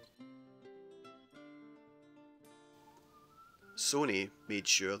 Sony made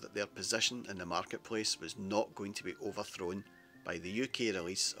sure that their position in the marketplace was not going to be overthrown by the UK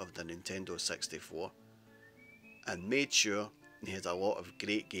release of the Nintendo 64, and made sure they had a lot of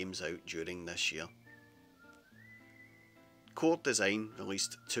great games out during this year. Core Design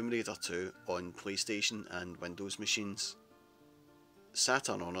released Tomb Raider 2 on PlayStation and Windows machines.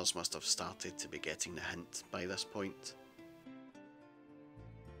 Saturn owners must have started to be getting the hint by this point.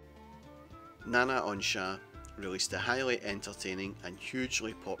 Nana on Sha released the highly entertaining and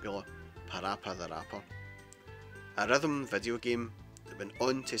hugely popular Parappa the Rapper, a rhythm video game that went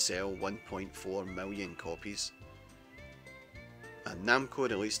on to sell 1.4 million copies. And Namco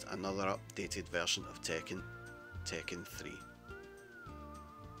released another updated version of Tekken, Tekken 3.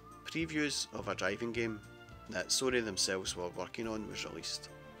 Previews of a driving game that Sony themselves were working on was released.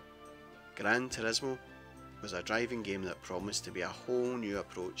 Gran Turismo was a driving game that promised to be a whole new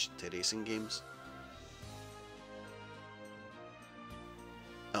approach to racing games,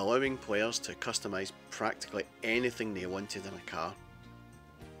 allowing players to customise practically anything they wanted in a car,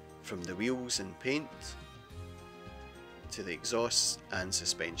 from the wheels and paint to the exhausts and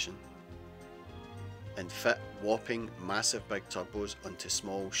suspension, and fit whopping massive big turbos onto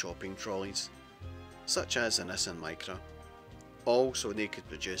small shopping trolleys, such as a Nissan Micra, all so they could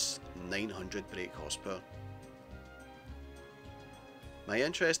produce 900 brake horsepower. My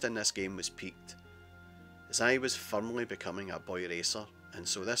interest in this game was piqued, as I was firmly becoming a boy racer, and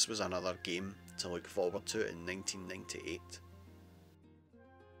so this was another game to look forward to in 1998.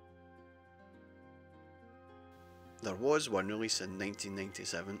 There was one release in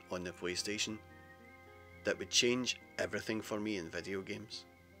 1997 on the PlayStation that would change everything for me in video games.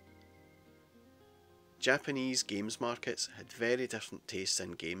 Japanese games markets had very different tastes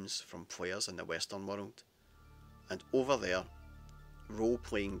in games from players in the Western world, and over there,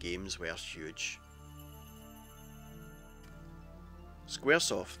 role-playing games were huge.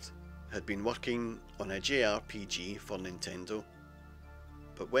 Squaresoft had been working on a JRPG for Nintendo,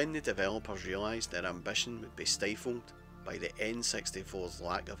 but when the developers realised their ambition would be stifled by the N64's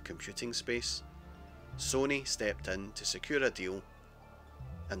lack of computing space, Sony stepped in to secure a deal,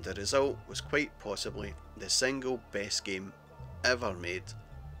 and the result was quite possibly the single best game ever made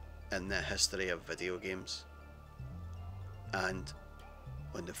in the history of video games. And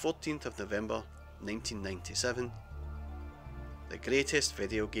on the 14th of November 1997, the greatest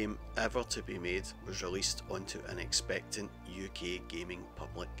video game ever to be made was released onto an expectant UK gaming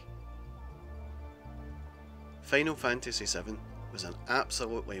public. Final Fantasy VII was an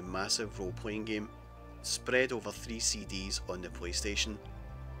absolutely massive role-playing game spread over 3 CDs on the PlayStation,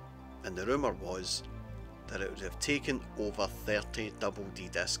 and the rumour was that it would have taken over 30 double D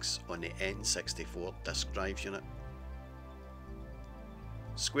discs on the N64 disk drive unit.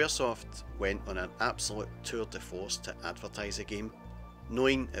 Squaresoft went on an absolute tour de force to advertise the game,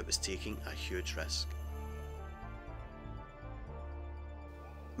 knowing it was taking a huge risk.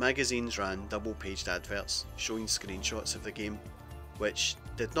 Magazines ran double-paged adverts showing screenshots of the game, which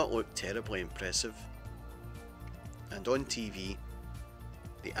did not look terribly impressive, and on TV,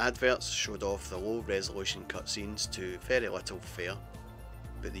 the adverts showed off the low-resolution cutscenes to very little fare,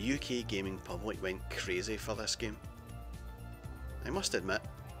 but the UK gaming public went crazy for this game. I must admit,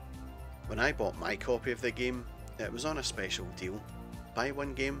 when I bought my copy of the game, it was on a special deal. Buy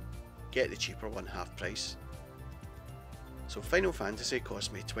one game, get the cheaper one half price. So Final Fantasy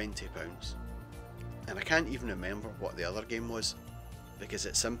cost me £20, and I can't even remember what the other game was, because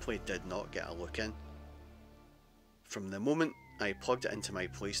it simply did not get a look in. From the moment I plugged it into my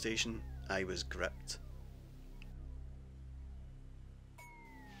PlayStation, I was gripped.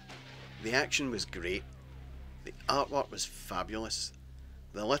 The action was great, the artwork was fabulous,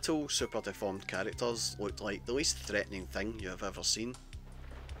 the little super deformed characters looked like the least threatening thing you have ever seen,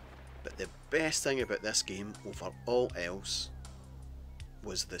 but the best thing about this game over all else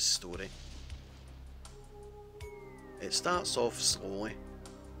was the story. It starts off slowly,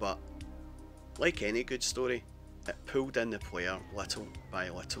 but like any good story, it pulled in the player little by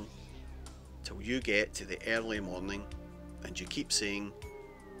little, till you get to the early morning and you keep saying,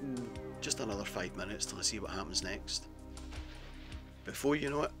 just another 5 minutes till I see what happens next. Before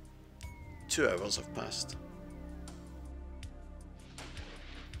you know it, 2 hours have passed.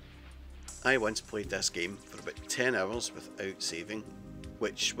 I once played this game for about 10 hours without saving,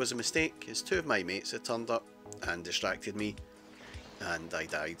 which was a mistake as 2 of my mates had turned up and distracted me, and I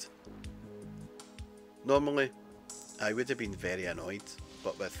died. Normally, I would have been very annoyed,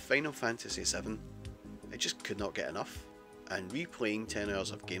 but with Final Fantasy VII, I just could not get enough, and replaying 10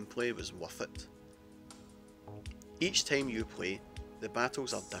 hours of gameplay was worth it. Each time you play, the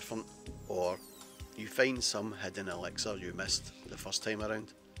battles are different, or you find some hidden elixir you missed the first time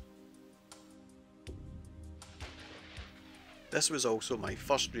around. This was also my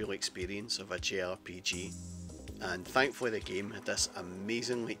first real experience of a JRPG, and thankfully the game had this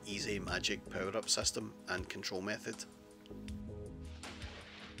amazingly easy magic power-up system and control method.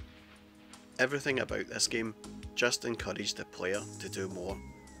 Everything about this game just encouraged the player to do more,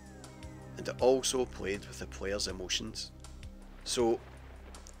 and it also played with the player's emotions. So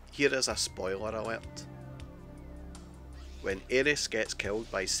here is a spoiler alert. When Aeris gets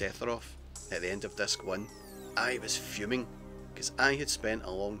killed by Sephiroth at the end of disc 1, I was fuming because I had spent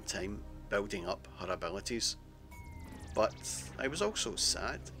a long time building up her abilities. But I was also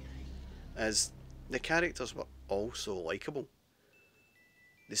sad, as the characters were also likeable.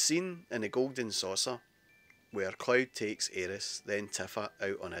 The scene in the Golden Saucer, where Cloud takes Aeris, then Tifa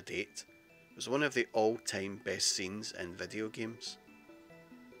out on a date, was one of the all-time best scenes in video games.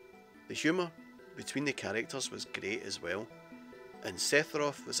 The humour between the characters was great as well, and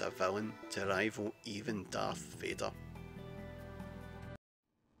Sephiroth was a villain to rival even Darth Vader.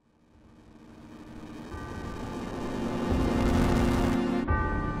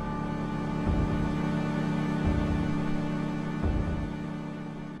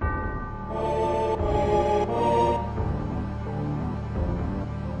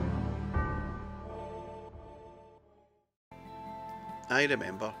 I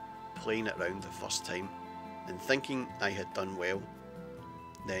remember playing it round the first time and thinking I had done well.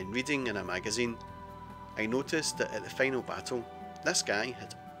 Then reading in a magazine, I noticed that at the final battle, this guy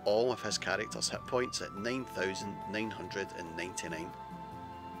had all of his character's hit points at 9,999.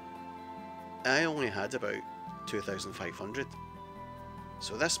 I only had about 2,500,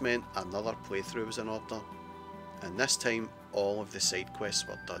 so this meant another playthrough was in order, and this time all of the side quests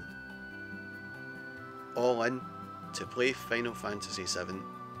were done. All in, to play Final Fantasy VII,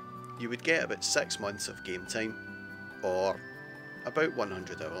 you would get about 6 months of game time, or about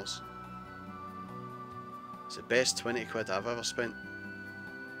 100 hours. It's the best 20 quid I've ever spent,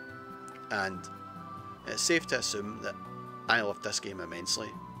 and it's safe to assume that I loved this game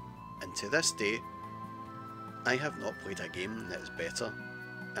immensely, and to this day I have not played a game that is better,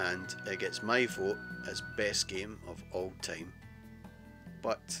 and it gets my vote as best game of all time.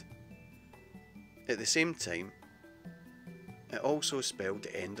 But at the same time, it also spelled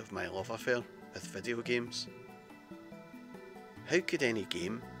the end of my love affair with video games. How could any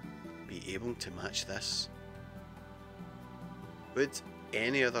game be able to match this? Would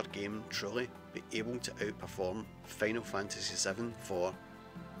any other game truly be able to outperform Final Fantasy VII for,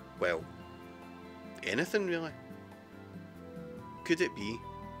 well, anything really? Could it be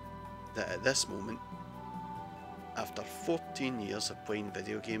that at this moment, after 14 years of playing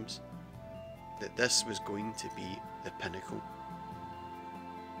video games, that this was going to be the pinnacle?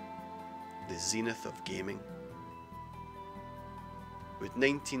 The zenith of gaming? Would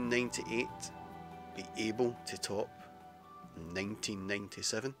 1998 be able to top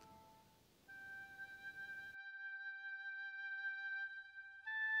 1997?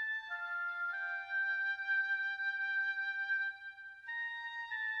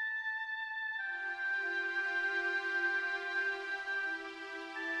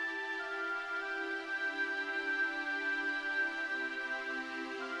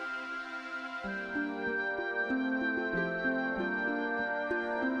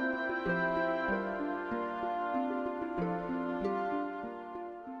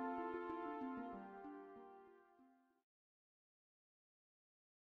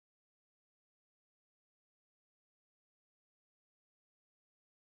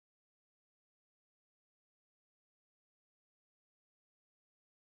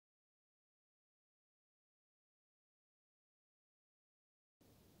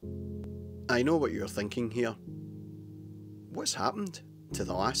 I know what you're thinking here. What's happened to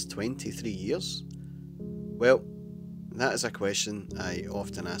the last 23 years? Well, that is a question I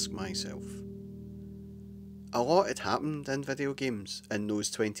often ask myself. A lot had happened in video games in those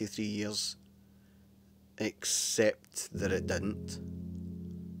 23 years, except that it didn't.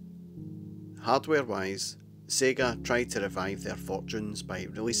 Hardware-wise, Sega tried to revive their fortunes by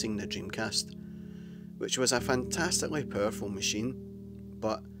releasing the Dreamcast, which was a fantastically powerful machine,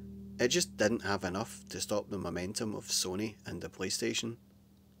 but it just didn't have enough to stop the momentum of Sony and the PlayStation.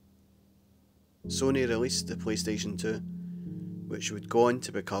 Sony released the PlayStation 2, which would go on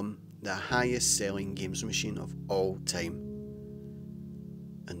to become the highest selling games machine of all time.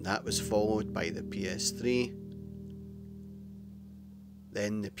 And that was followed by the PS3,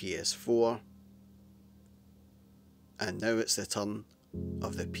 then the PS4, and now it's the turn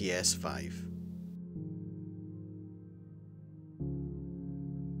of the PS5.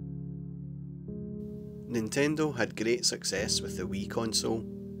 Nintendo had great success with the Wii console,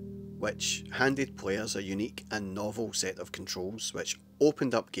 which handed players a unique and novel set of controls which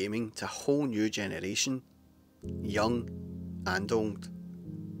opened up gaming to a whole new generation, young and old.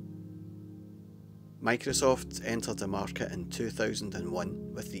 Microsoft entered the market in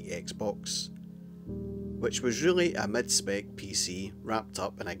 2001 with the Xbox, which was really a mid-spec PC wrapped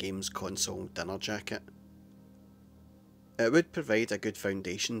up in a games console dinner jacket. It would provide a good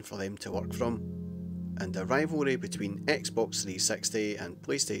foundation for them to work from, and the rivalry between Xbox 360 and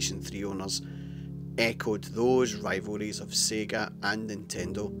PlayStation 3 owners echoed those rivalries of Sega and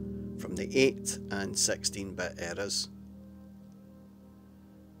Nintendo from the 8 and 16-bit eras.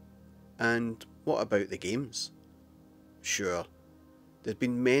 And what about the games? Sure, there'd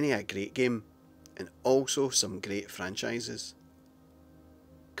been many a great game, and also some great franchises.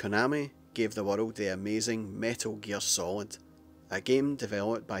 Konami gave the world the amazing Metal Gear Solid, a game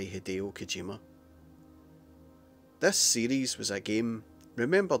developed by Hideo Kojima. This series was a game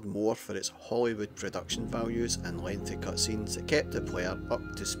remembered more for its Hollywood production values and lengthy cutscenes that kept the player up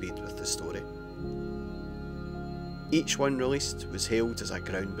to speed with the story. Each one released was hailed as a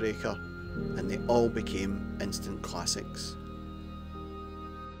groundbreaker, and they all became instant classics.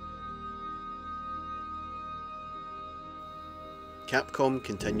 Capcom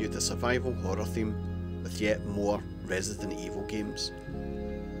continued the survival horror theme with yet more Resident Evil games,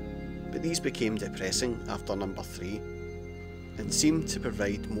 but these became depressing after number 3 and seemed to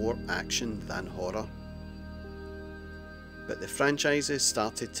provide more action than horror. But the franchises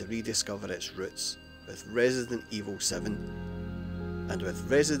started to rediscover its roots with Resident Evil 7, and with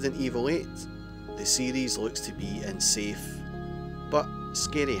Resident Evil 8, the series looks to be in safe but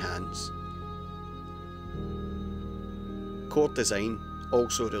scary hands. Core Design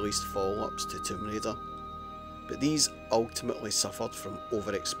also released follow-ups to Tomb Raider, but these ultimately suffered from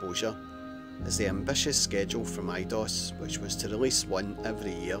overexposure, as the ambitious schedule from Eidos, which was to release one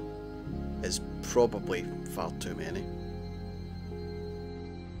every year, is probably far too many.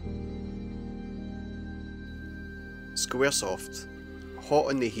 Squaresoft, hot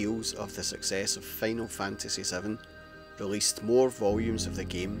on the heels of the success of Final Fantasy VII, released more volumes of the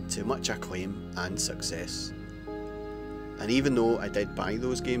game to much acclaim and success. And even though I did buy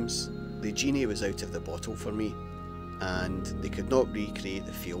those games, the genie was out of the bottle for me, and they could not recreate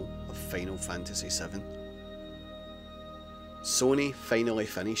the feel of Final Fantasy VII. Sony finally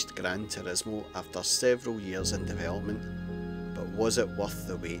finished Gran Turismo after several years in development, but was it worth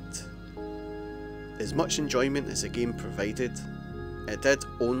the wait? As much enjoyment as the game provided, it did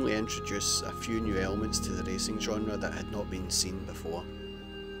only introduce a few new elements to the racing genre that had not been seen before.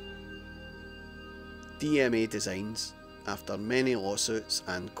 DMA Designs, after many lawsuits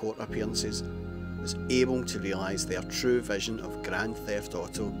and court appearances, was able to realise their true vision of Grand Theft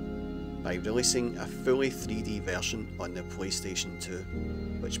Auto by releasing a fully 3D version on the PlayStation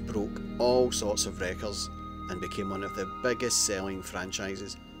 2, which broke all sorts of records and became one of the biggest selling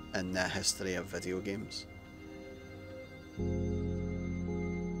franchises in the history of video games.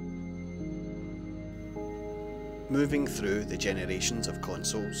 Moving through the generations of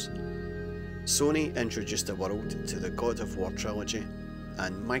consoles, Sony introduced the world to the God of War trilogy,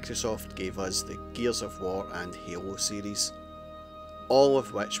 and Microsoft gave us the Gears of War and Halo series, all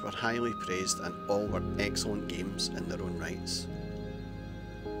of which were highly praised and all were excellent games in their own rights.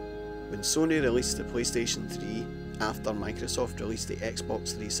 When Sony released the PlayStation 3 after Microsoft released the Xbox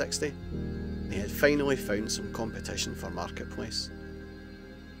 360, they had finally found some competition for marketplace.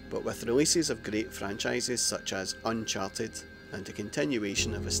 But with releases of great franchises such as Uncharted and the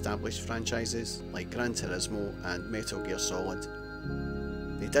continuation of established franchises like Gran Turismo and Metal Gear Solid,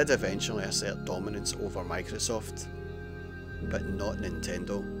 they did eventually assert dominance over Microsoft, but not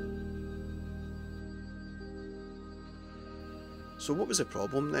Nintendo. So what was the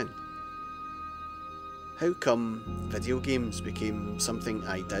problem then? How come video games became something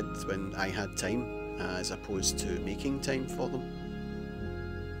I did when I had time, as opposed to making time for them?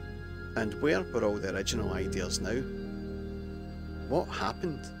 And where were all the original ideas now? What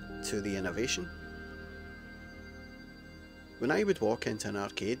happened to the innovation? When I would walk into an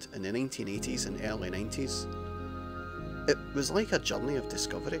arcade in the 1980s and early 90s, it was like a journey of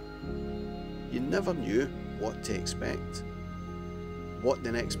discovery. You never knew what to expect, what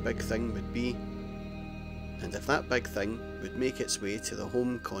the next big thing would be, and if that big thing would make its way to the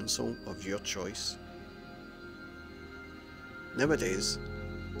home console of your choice. Nowadays,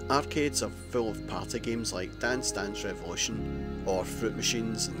 arcades are full of party games like Dance Dance Revolution or fruit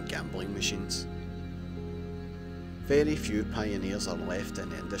machines and gambling machines. Very few pioneers are left in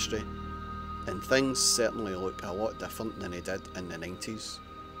the industry, and things certainly look a lot different than they did in the 90s.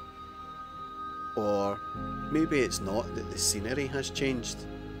 Or maybe it's not that the scenery has changed,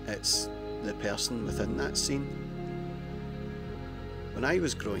 it's the person within that scene. When I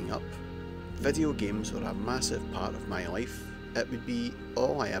was growing up, video games were a massive part of my life. It would be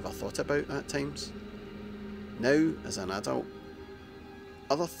all I ever thought about at times. Now, as an adult,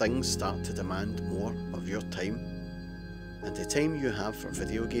 other things start to demand more of your time, and the time you have for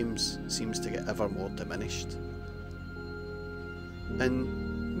video games seems to get ever more diminished.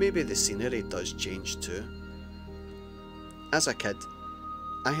 And maybe the scenery does change too. As a kid,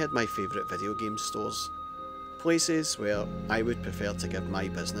 I had my favourite video game stores, places where I would prefer to give my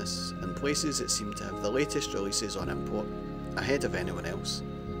business, and places that seemed to have the latest releases on import ahead of anyone else.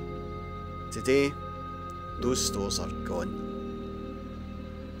 Today, those stores are gone.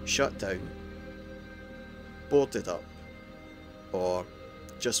 Shut down, boarded up, or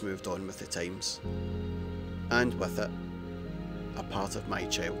just moved on with the times, and with it, a part of my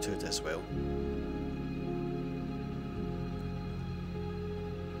childhood as well.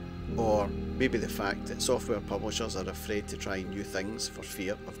 Or maybe the fact that software publishers are afraid to try new things for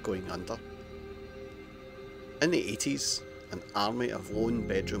fear of going under. In the 80s, an army of lone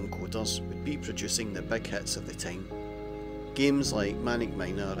bedroom coders would be producing the big hits of the time. Games like Manic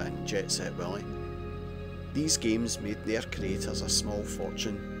Miner and Jet Set Willy. These games made their creators a small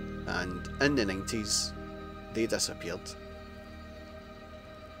fortune, and in the 90s, they disappeared.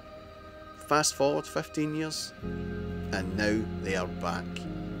 Fast forward 15 years, and now they are back,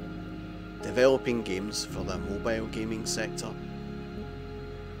 developing games for the mobile gaming sector.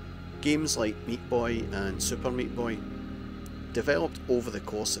 Games like Meat Boy and Super Meat Boy, developed over the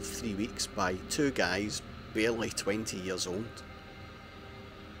course of 3 weeks by two guys barely 20 years old.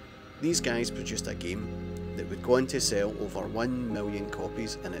 These guys produced a game that would go on to sell over 1 million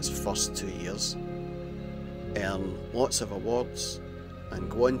copies in its first 2 years, earn lots of awards, and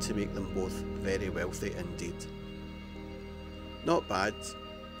go on to make them both very wealthy indeed. Not bad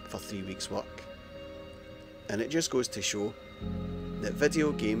for 3 weeks' work. And it just goes to show that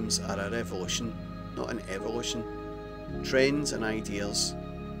video games are a revolution, not an evolution. Trends and ideas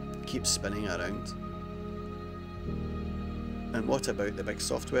keep spinning around. And what about the big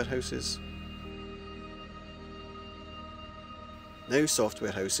software houses? Now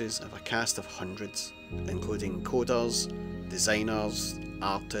software houses have a cast of hundreds, including coders, designers,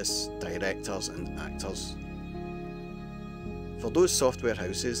 artists, directors and actors. For those software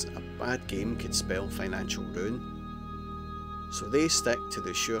houses, a bad game could spell financial ruin, so they stick to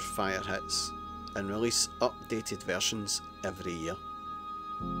the surefire hits and release updated versions every year.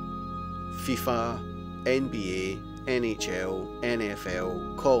 FIFA, NBA, NHL,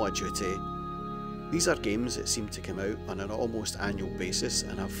 NFL, Call of Duty. These are games that seem to come out on an almost annual basis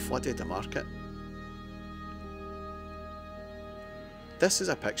and have flooded the market. This is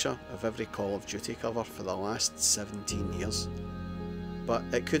a picture of every Call of Duty cover for the last 17 years. But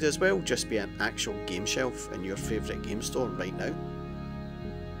it could as well just be an actual game shelf in your favourite game store right now.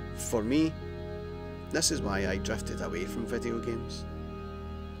 For me, this is why I drifted away from video games.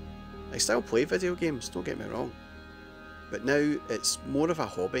 I still play video games, don't get me wrong, but now it's more of a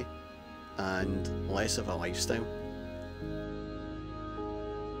hobby and less of a lifestyle.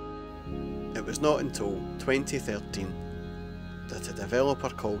 It was not until 2013 that a developer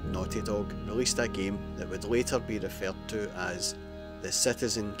called Naughty Dog released a game that would later be referred to as the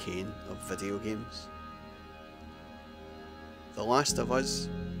Citizen Kane of video games. The Last of Us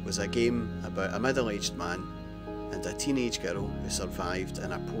was a game about a middle-aged man and a teenage girl who survived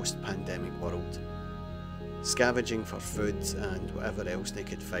in a post-pandemic world, scavenging for food and whatever else they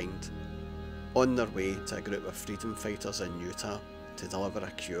could find, on their way to a group of freedom fighters in Utah to deliver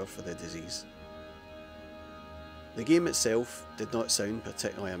a cure for the disease. The game itself did not sound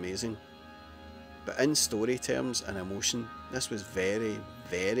particularly amazing, but in story terms and emotion, this was very,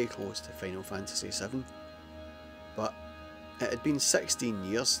 very close to Final Fantasy VII. But it had been 16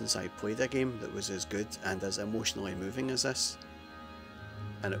 years since I played a game that was as good and as emotionally moving as this,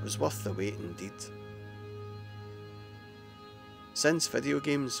 and it was worth the wait indeed. Since video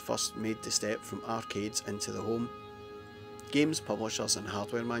games first made the step from arcades into the home, games publishers and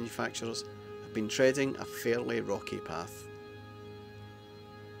hardware manufacturers have been treading a fairly rocky path.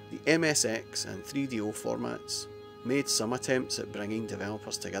 The MSX and 3DO formats made some attempts at bringing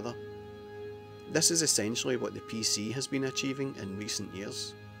developers together. This is essentially what the PC has been achieving in recent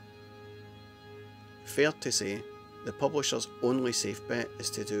years. Fair to say, the publisher's only safe bet is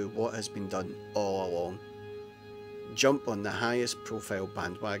to do what has been done all along. Jump on the highest profile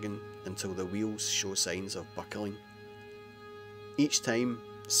bandwagon until the wheels show signs of buckling. Each time,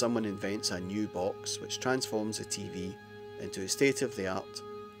 someone invents a new box which transforms the TV into a state-of-the-art,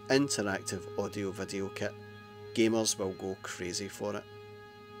 interactive audio-video kit, gamers will go crazy for it.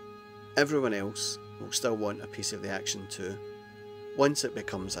 Everyone else will still want a piece of the action too, once it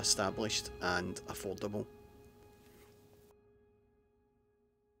becomes established and affordable.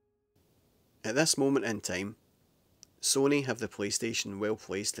 At this moment in time, Sony have the PlayStation well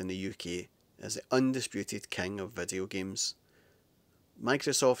placed in the UK as the undisputed king of video games.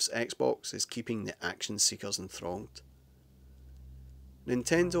 Microsoft's Xbox is keeping the action seekers enthralled.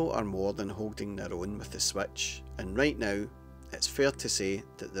 Nintendo are more than holding their own with the Switch, and right now it's fair to say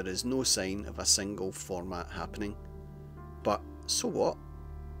that there is no sign of a single format happening. But so what?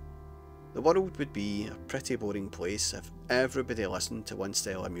 The world would be a pretty boring place if everybody listened to one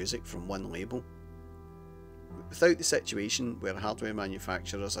style of music from one label. Without the situation where hardware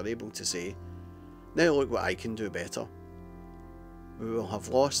manufacturers are able to say, "Now look what I can do better," we will have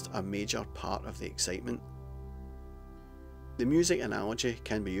lost a major part of the excitement. The music analogy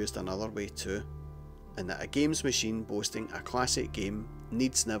can be used another way too, in that a games machine boasting a classic game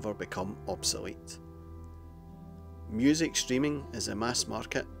needs never become obsolete. Music streaming is a mass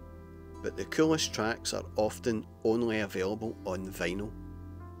market, but the coolest tracks are often only available on vinyl.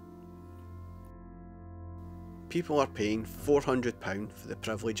 People are paying £400 for the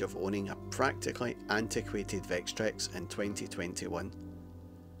privilege of owning a practically antiquated Vextrex in 2021.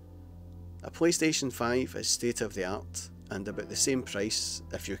 A PlayStation 5 is state of the art and about the same price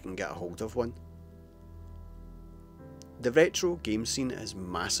if you can get a hold of one. The retro game scene is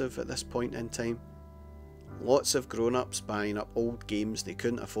massive at this point in time. Lots of grown-ups buying up old games they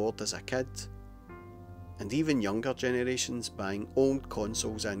couldn't afford as a kid, and even younger generations buying old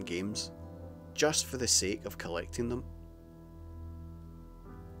consoles and games just for the sake of collecting them.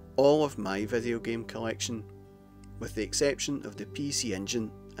 All of my video game collection, with the exception of the PC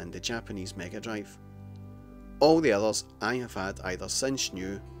Engine and the Japanese Mega Drive, all the others I have had either since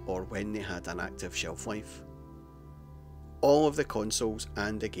new or when they had an active shelf life. All of the consoles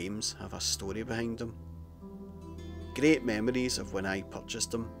and the games have a story behind them. Great memories of when I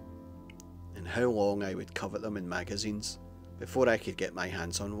purchased them, and how long I would covet them in magazines before I could get my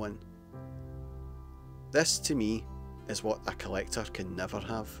hands on one. This to me is what a collector can never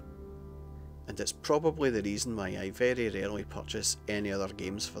have, and it's probably the reason why I very rarely purchase any other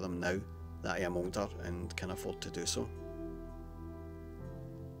games for them now that I am older and can afford to do so.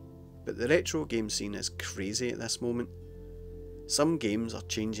 But the retro game scene is crazy at this moment. Some games are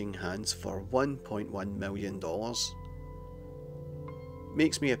changing hands for $1.1 million.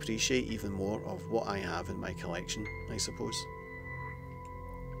 Makes me appreciate even more of what I have in my collection, I suppose.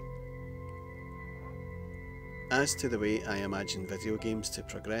 As to the way I imagine video games to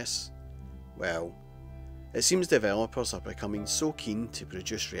progress, well, it seems developers are becoming so keen to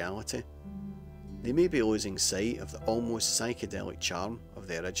produce reality, they may be losing sight of the almost psychedelic charm of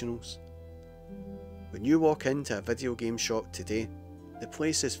the originals. When you walk into a video game shop today, the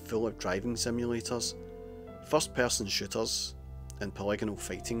place is full of driving simulators, first-person shooters, and polygonal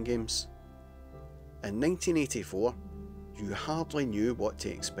fighting games. In 1984, you hardly knew what to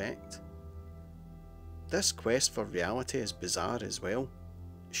expect. This quest for reality is bizarre as well.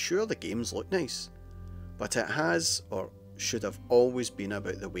 Sure, the games look nice, but it has, or should have always been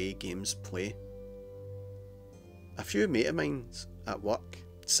about the way games play. A few mates of mine at work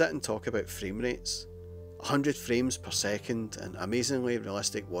sit and talk about frame rates, 100 frames per second and amazingly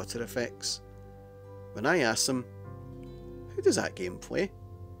realistic water effects. When I ask them, "How does that game play?"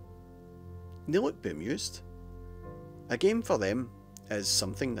 they look bemused. A game for them is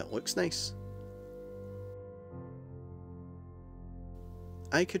something that looks nice.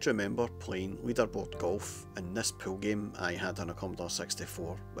 I could remember playing leaderboard golf in this pool game I had on a Commodore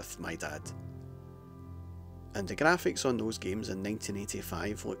 64 with my dad. And the graphics on those games in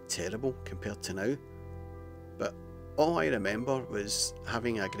 1985 looked terrible compared to now, but all I remember was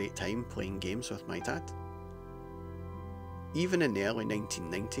having a great time playing games with my dad. Even in the early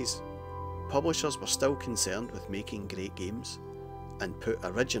 1990s, publishers were still concerned with making great games and put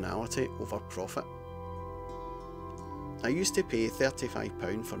originality over profit. I used to pay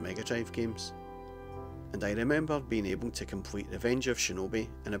 £35 for Mega Drive games, and I remember being able to complete Revenge of Shinobi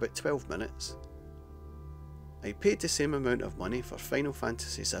in about 12 minutes. I paid the same amount of money for Final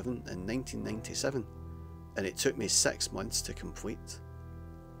Fantasy VII in 1997, and it took me 6 months to complete.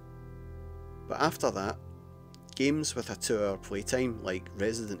 But after that, games with a 2-hour playtime like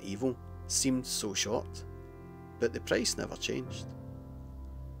Resident Evil seemed so short, but the price never changed.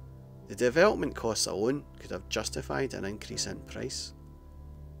 The development costs alone could have justified an increase in price,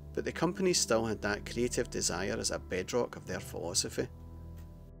 but the companies still had that creative desire as a bedrock of their philosophy.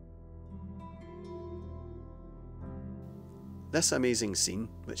 This amazing scene,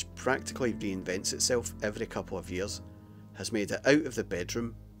 which practically reinvents itself every couple of years, has made it out of the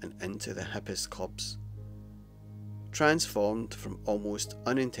bedroom and into the hippest clubs. Transformed from almost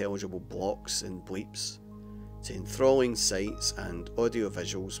unintelligible blocks and bleeps to enthralling sights and audio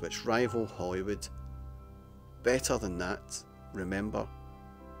visuals which rival Hollywood. Better than that, remember,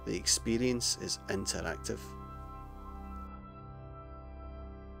 the experience is interactive.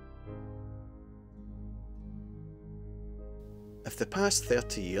 If the past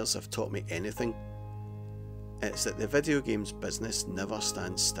 30 years have taught me anything, it's that the video games business never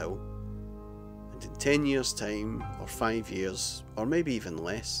stands still, and in 10 years' time, or 5 years, or maybe even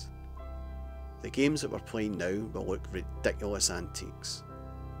less, the games that we're playing now will look ridiculous antiques.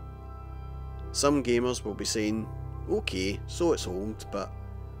 Some gamers will be saying, okay, so it's old, but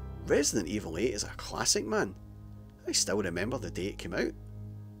Resident Evil 8 is a classic, man. I still remember the day it came out.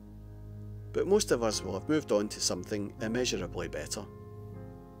 But most of us will have moved on to something immeasurably better.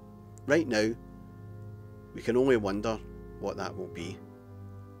 Right now, we can only wonder what that will be.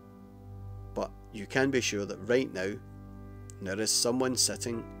 But you can be sure that right now, there is someone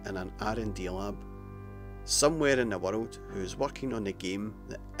sitting in an R&D lab somewhere in the world who is working on the game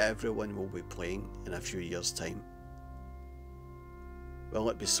that everyone will be playing in a few years' time. Will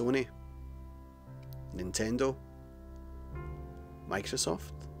it be Sony? Nintendo?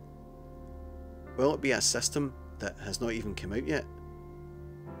 Microsoft? Will it be a system that has not even come out yet?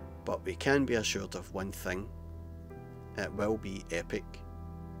 But we can be assured of one thing: it will be epic.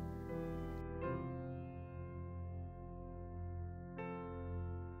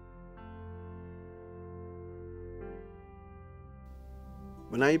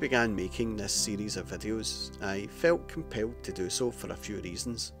 When I began making this series of videos, I felt compelled to do so for a few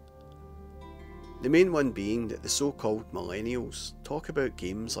reasons. The main one being that the so-called millennials talk about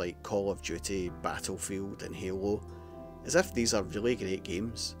games like Call of Duty, Battlefield and Halo as if these are really great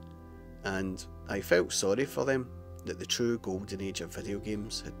games, and I felt sorry for them that the true golden age of video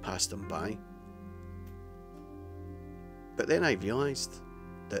games had passed them by. But then I realised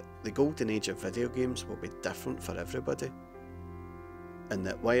that the golden age of video games will be different for everybody, and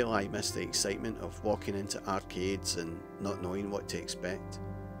that while I miss the excitement of walking into arcades and not knowing what to expect,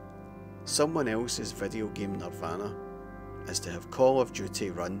 someone else's video game nirvana is to have Call of Duty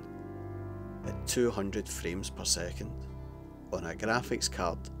run at 200 frames per second on a graphics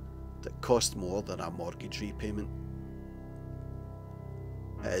card that cost more than a mortgage repayment.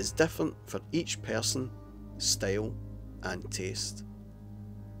 It is different for each person, style and taste.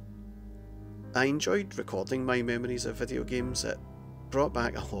 I enjoyed recording my memories of video games. It brought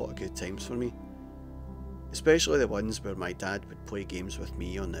back a lot of good times for me, especially the ones where my dad would play games with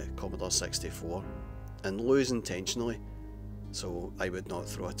me on the Commodore 64 and lose intentionally so I would not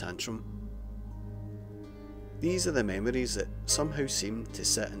throw a tantrum. These are the memories that somehow seem to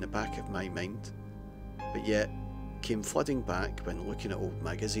sit in the back of my mind, but yet came flooding back when looking at old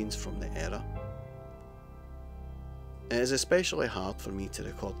magazines from the era. It is especially hard for me to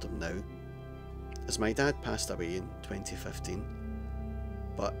record them now, as my dad passed away in 2015,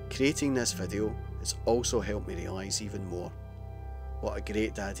 but creating this video has also helped me realise even more what a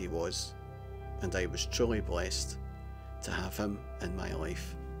great dad he was, and I was truly blessed to have him in my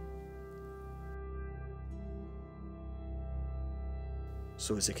life.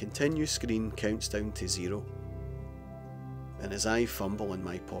 So as the continue screen counts down to 0, and as I fumble in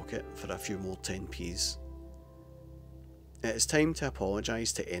my pocket for a few more 10p's, it is time to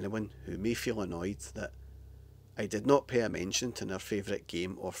apologise to anyone who may feel annoyed that I did not pay a mention to their favourite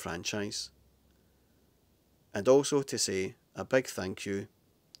game or franchise, and also to say a big thank you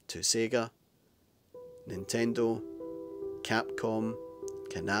to Sega, Nintendo, Capcom,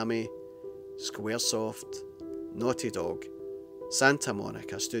 Konami, Squaresoft, Naughty Dog, Santa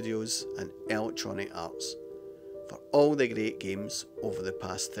Monica Studios and Electronic Arts for all the great games over the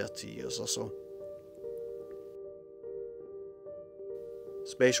past 30 years or so.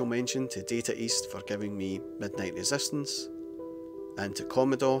 Special mention to Data East for giving me Midnight Resistance, and to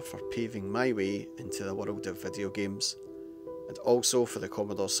Commodore for paving my way into the world of video games, and also for the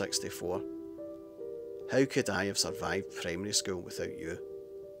Commodore 64. How could I have survived primary school without you?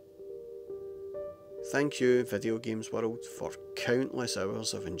 Thank you, Video Games World, for countless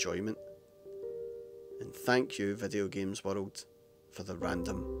hours of enjoyment, and thank you, Video Games World, for the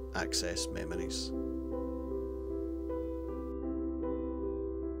random access memories.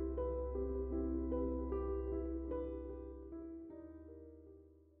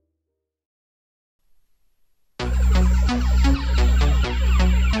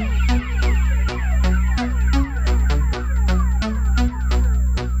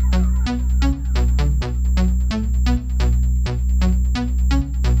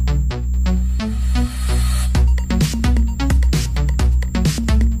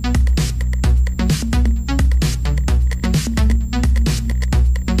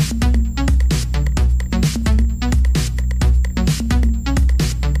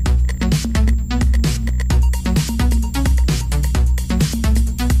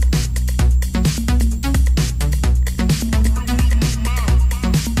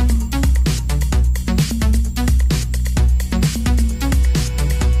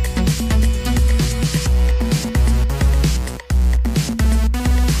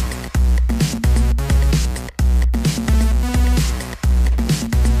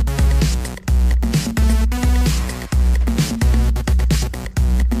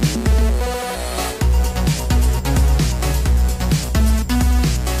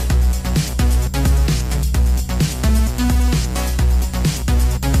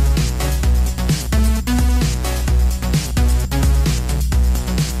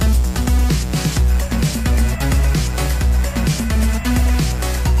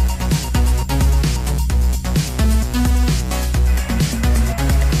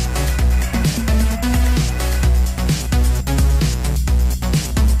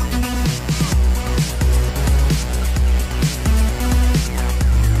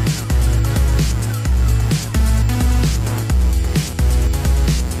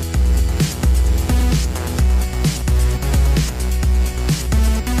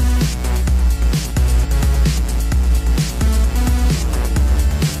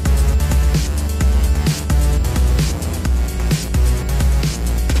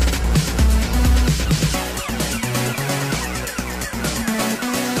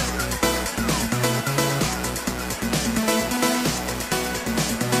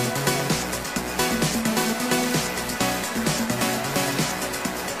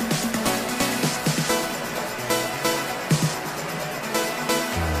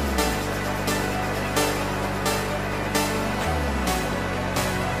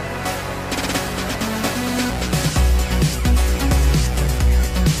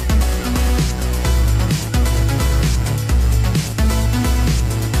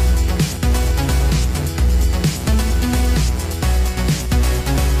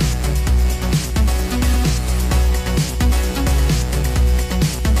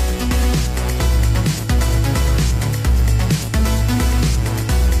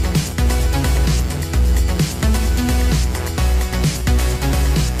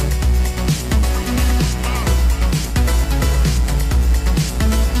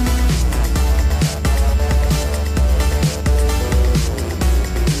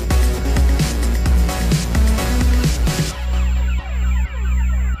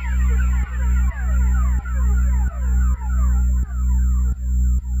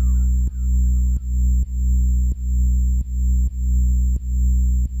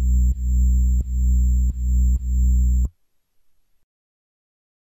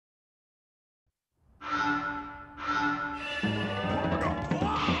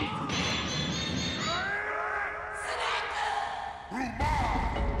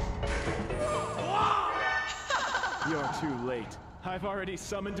 Too late. I've already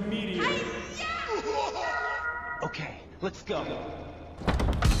summoned meteor. Okay, let's go.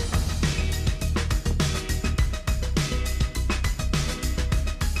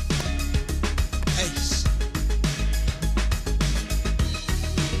 Ace.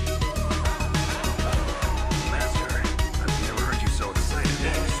 Master, I've never heard you so excited.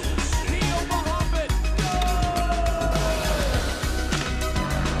 Neo Muhammad!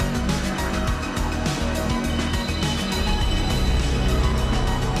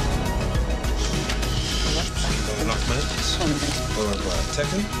 Enough, man. Or what?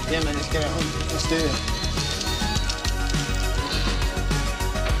 Tekken? Yeah, man, let's get it on. Let's do it.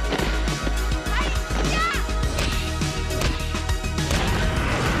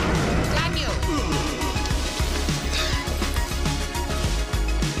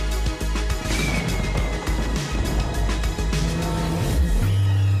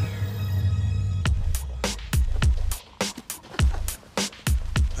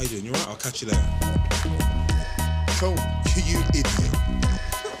 How you doing? You alright? I'll catch you later. Cool. You idiot.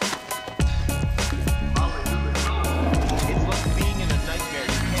 It's like being in a nightmare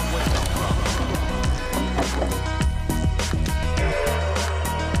you can't wake up from.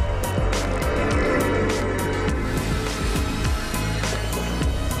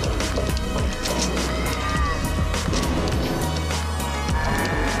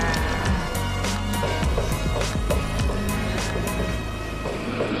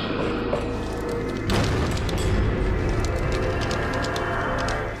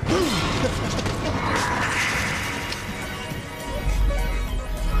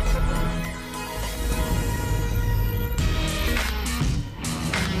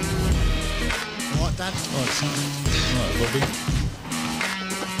 What, Dad? Alright, son. Alright, Bobby.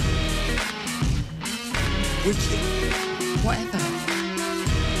 Wicked. Whatever.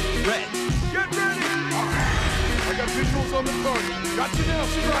 Red. Get ready! I got visuals on the target. Got you now,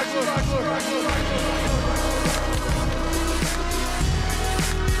 straggler!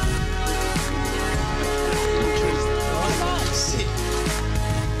 Sit.